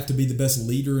 I don't have to be the best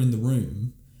leader in the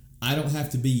room. I don't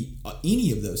have to be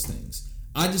any of those things.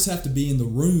 I just have to be in the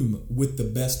room with the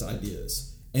best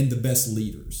ideas and the best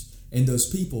leaders and those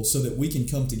people so that we can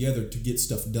come together to get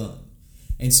stuff done.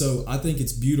 And so I think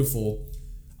it's beautiful.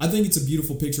 I think it's a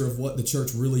beautiful picture of what the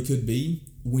church really could be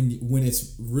when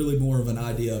it's really more of an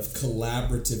idea of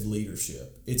collaborative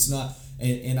leadership. It's not,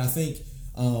 and I think,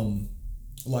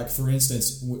 like for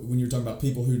instance, when you're talking about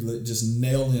people who just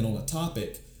nail in on a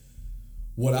topic,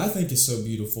 what I think is so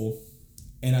beautiful,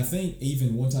 and I think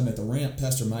even one time at the Ramp,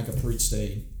 Pastor Micah preached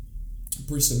a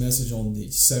message on the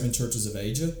 7 churches of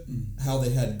Asia, how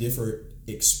they had different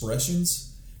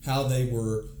expressions, how they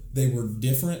were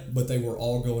different, but they were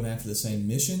all going after the same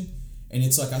mission. And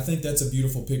it's like, I think that's a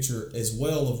beautiful picture as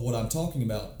well of what I'm talking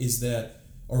about, is that,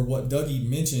 or what Dougie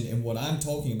mentioned and what I'm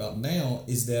talking about now,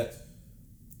 is that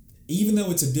even though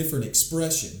it's a different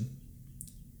expression,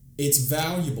 it's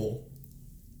valuable.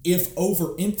 If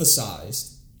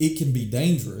overemphasized, it can be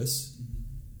dangerous.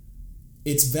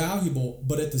 It's valuable,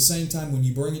 but at the same time, when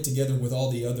you bring it together with all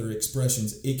the other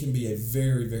expressions, it can be a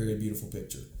very, very beautiful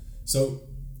picture. So,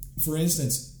 for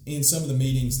instance, in some of the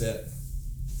meetings that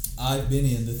I've been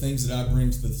in, the things that I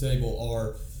bring to the table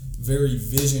are very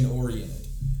vision-oriented.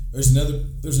 There's another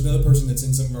person that's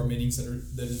in some of our meetings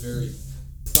that is very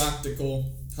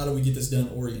practical. How do we get this done?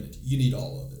 Oriented. You need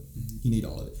all of it. You need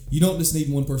all of it. You don't just need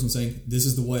one person saying, this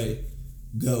is the way,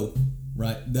 go,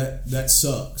 right? That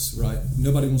sucks, right?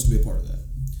 Nobody wants to be a part of that.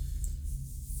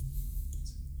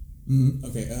 Mm-hmm.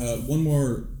 Okay, one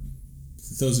more.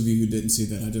 For those of you who didn't see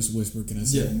that, I just whispered, can I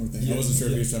say one more thing? I wasn't sure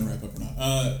if he was trying to wrap up or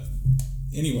not.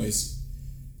 Anyways,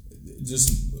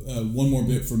 just one more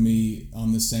bit for me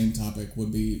on the same topic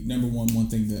would be, number one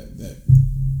thing that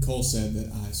Cole said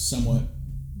that I somewhat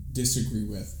disagree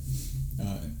with.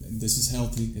 This is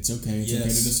healthy. It's okay. It's okay to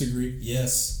disagree.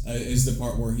 Yes. Is the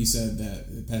part where he said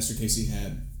that Pastor Casey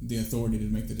had the authority to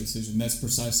make the decision. That's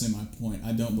precisely my point.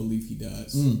 I don't believe he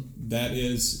does. That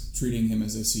is treating him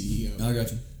as a CEO. I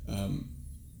got you.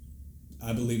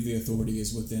 I believe the authority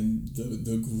is within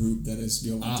the group that is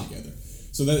going together.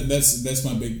 So that's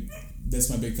my big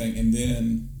thing. And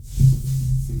then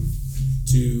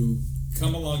to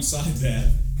come alongside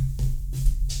that.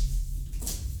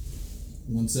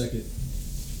 1 second.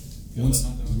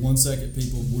 1 second,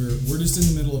 people. We're just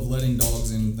in the middle of letting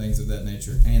dogs in and things of that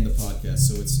nature, and the podcast,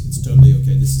 so it's totally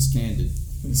okay. This is candid.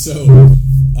 So,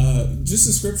 just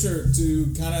a scripture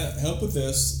to kind of help with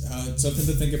this, something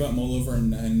to think about, mull over,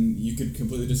 and you could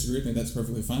completely disagree with me. That's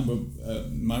perfectly fine.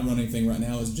 But my running thing right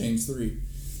now is James 3,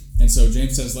 and so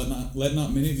James says, "Let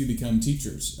not many of you become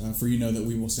teachers, for you know that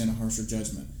we will stand a harsher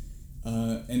judgment."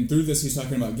 And through this, he's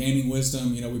talking about gaining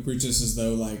wisdom. We preach this as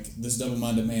though like this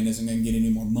double-minded man isn't going to get any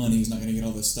more money. He's not going to get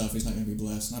all this stuff. He's not going to be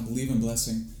blessed. And I believe in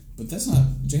blessing, but that's not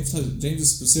James. James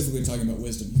is specifically talking about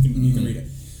wisdom. You can read it.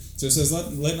 So it says,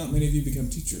 "Let not many of you become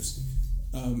teachers."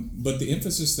 But the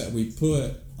emphasis that we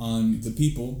put on the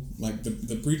people, like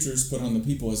the preachers put on the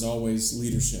people, is always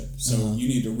leadership. So you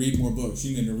need to read more books.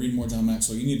 You need to read more John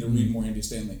Maxwell. You need to read more Andy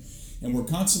Stanley. And we're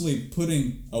constantly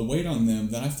putting a weight on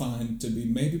them that I find to be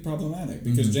maybe problematic,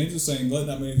 because James is saying, let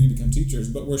not many of you become teachers,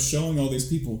 but we're showing all these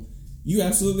people, you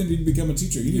absolutely need to become a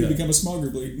teacher. You need to become a small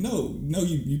group leader. No,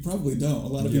 you probably don't. A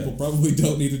lot of people probably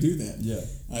don't need to do that.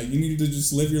 You need to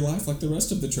just live your life like the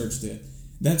rest of the church did.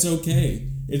 That's okay.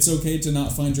 It's okay to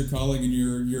not find your calling and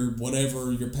your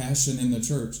whatever, your passion in the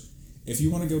church. If you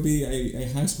want to go be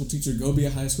a high school teacher, go be a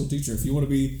high school teacher. If you want to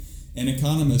be an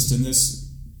economist in this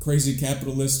crazy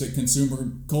capitalistic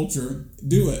consumer culture,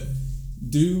 do it.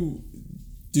 Do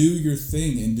your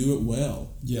thing and do it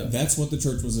well. That's what the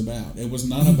church was about. It was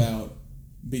not about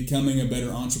becoming a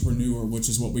better entrepreneur, which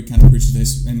is what we kind of preach today.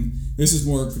 And this is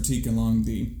more a critique along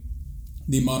the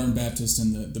modern Baptist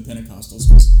and the Pentecostals,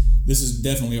 because this is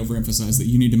definitely overemphasized that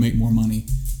you need to make more money.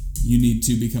 You need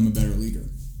to become a better leader.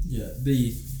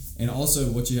 And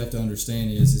also what you have to understand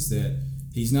is that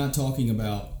he's not talking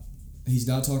about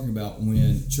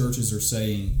when churches are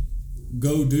saying,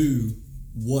 go do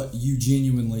what you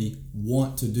genuinely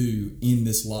want to do in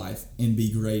this life and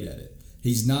be great at it.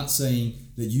 He's not saying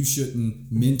that you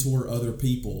shouldn't mentor other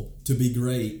people to be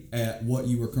great at what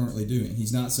you are currently doing.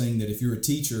 He's not saying that if you're a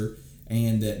teacher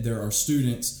and that there are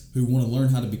students who want to learn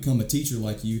how to become a teacher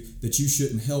like you, that you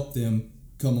shouldn't help them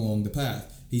come along the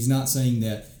path. He's not saying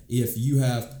that if you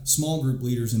have small group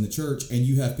leaders in the church and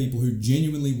you have people who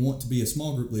genuinely want to be a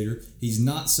small group leader, he's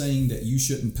not saying that you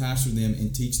shouldn't pastor them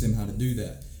and teach them how to do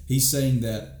that. He's saying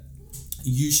that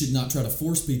you should not try to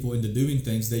force people into doing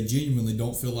things they genuinely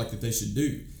don't feel like that they should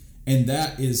do. And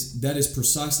that is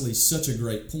precisely such a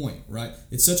great point, right?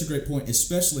 It's such a great point,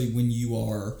 especially when you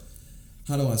are,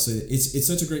 how do I say it? It's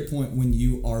such a great point when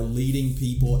you are leading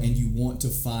people and you want to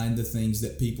find the things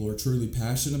that people are truly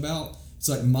passionate about. It's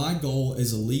like my goal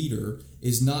as a leader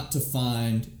is not to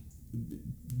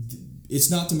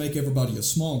make everybody a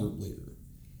small group leader.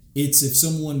 It's if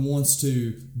someone wants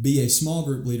to be a small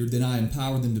group leader, then I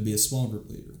empower them to be a small group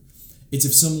leader. It's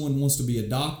if someone wants to be a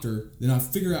doctor, then I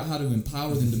figure out how to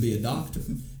empower them to be a doctor.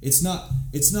 It's not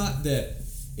that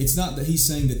he's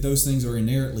saying that those things are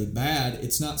inherently bad.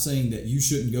 It's not saying that you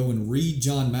shouldn't go and read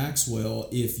John Maxwell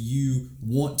if you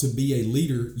want to be a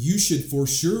leader. You should for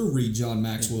sure read John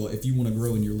Maxwell if you want to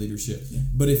grow in your leadership.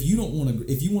 But if you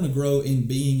want to grow in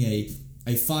being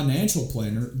a financial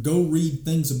planner, go read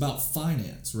things about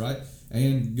finance, right?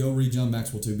 And go read John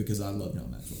Maxwell too, because I love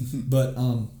John Maxwell. But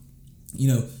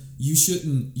you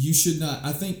should not.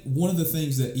 I think one of the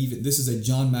things that this is a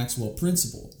John Maxwell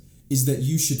principle is that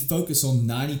you should focus on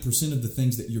 90% of the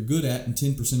things that you're good at and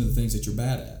 10% of the things that you're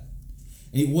bad at.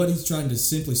 And what he's trying to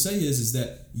simply say is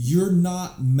that you're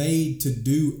not made to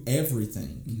do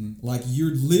everything. Like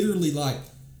you're literally like,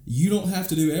 you don't have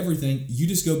to do everything. You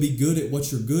just go be good at what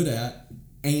you're good at.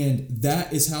 And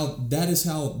that is how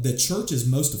the church is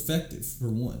most effective, for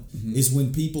one, is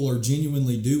when people are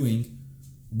genuinely doing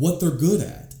what they're good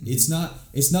at. It's not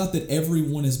that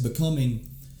everyone is becoming.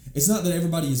 It's not that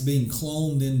everybody is being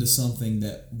cloned into something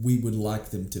that we would like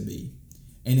them to be.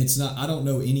 And it's not, I don't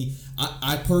know any,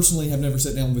 I personally have never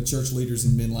sat down with church leaders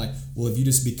and been like, well, if you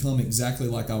just become exactly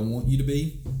like I want you to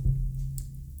be,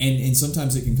 and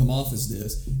sometimes it can come off as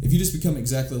this, if you just become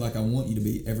exactly like I want you to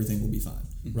be, everything will be fine,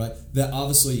 right? That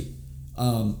obviously,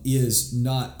 is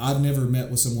not. I've never met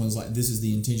with someone who's like, this is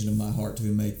the intention of my heart to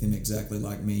make them exactly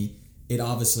like me. It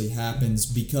obviously happens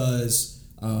because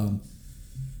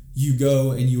you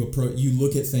go and you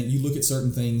look at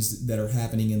certain things that are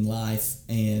happening in life,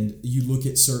 and you look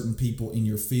at certain people in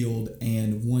your field,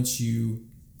 and once you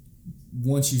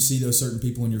see those certain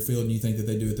people in your field and you think that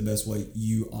they do it the best way,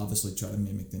 you obviously try to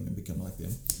mimic them and become like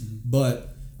them. Mm-hmm. But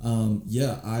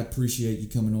I appreciate you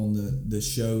coming on the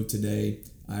show today.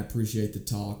 I appreciate the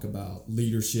talk about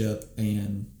leadership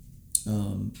and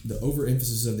the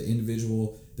overemphasis of the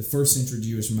individual, the first century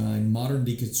Jewish mind, modern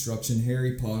deconstruction,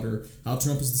 Harry Potter, how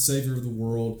Trump is the savior of the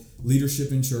world,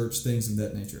 leadership in church, things of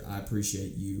that nature. I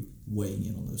appreciate you weighing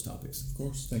in on those topics. Of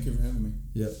course. Thank you for having me.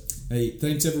 Yep. Hey,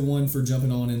 thanks everyone for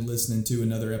jumping on and listening to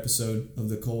another episode of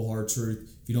The Cold Hard Truth.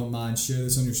 If you don't mind, share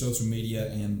this on your social media.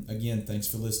 And again, thanks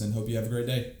for listening. Hope you have a great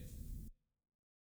day.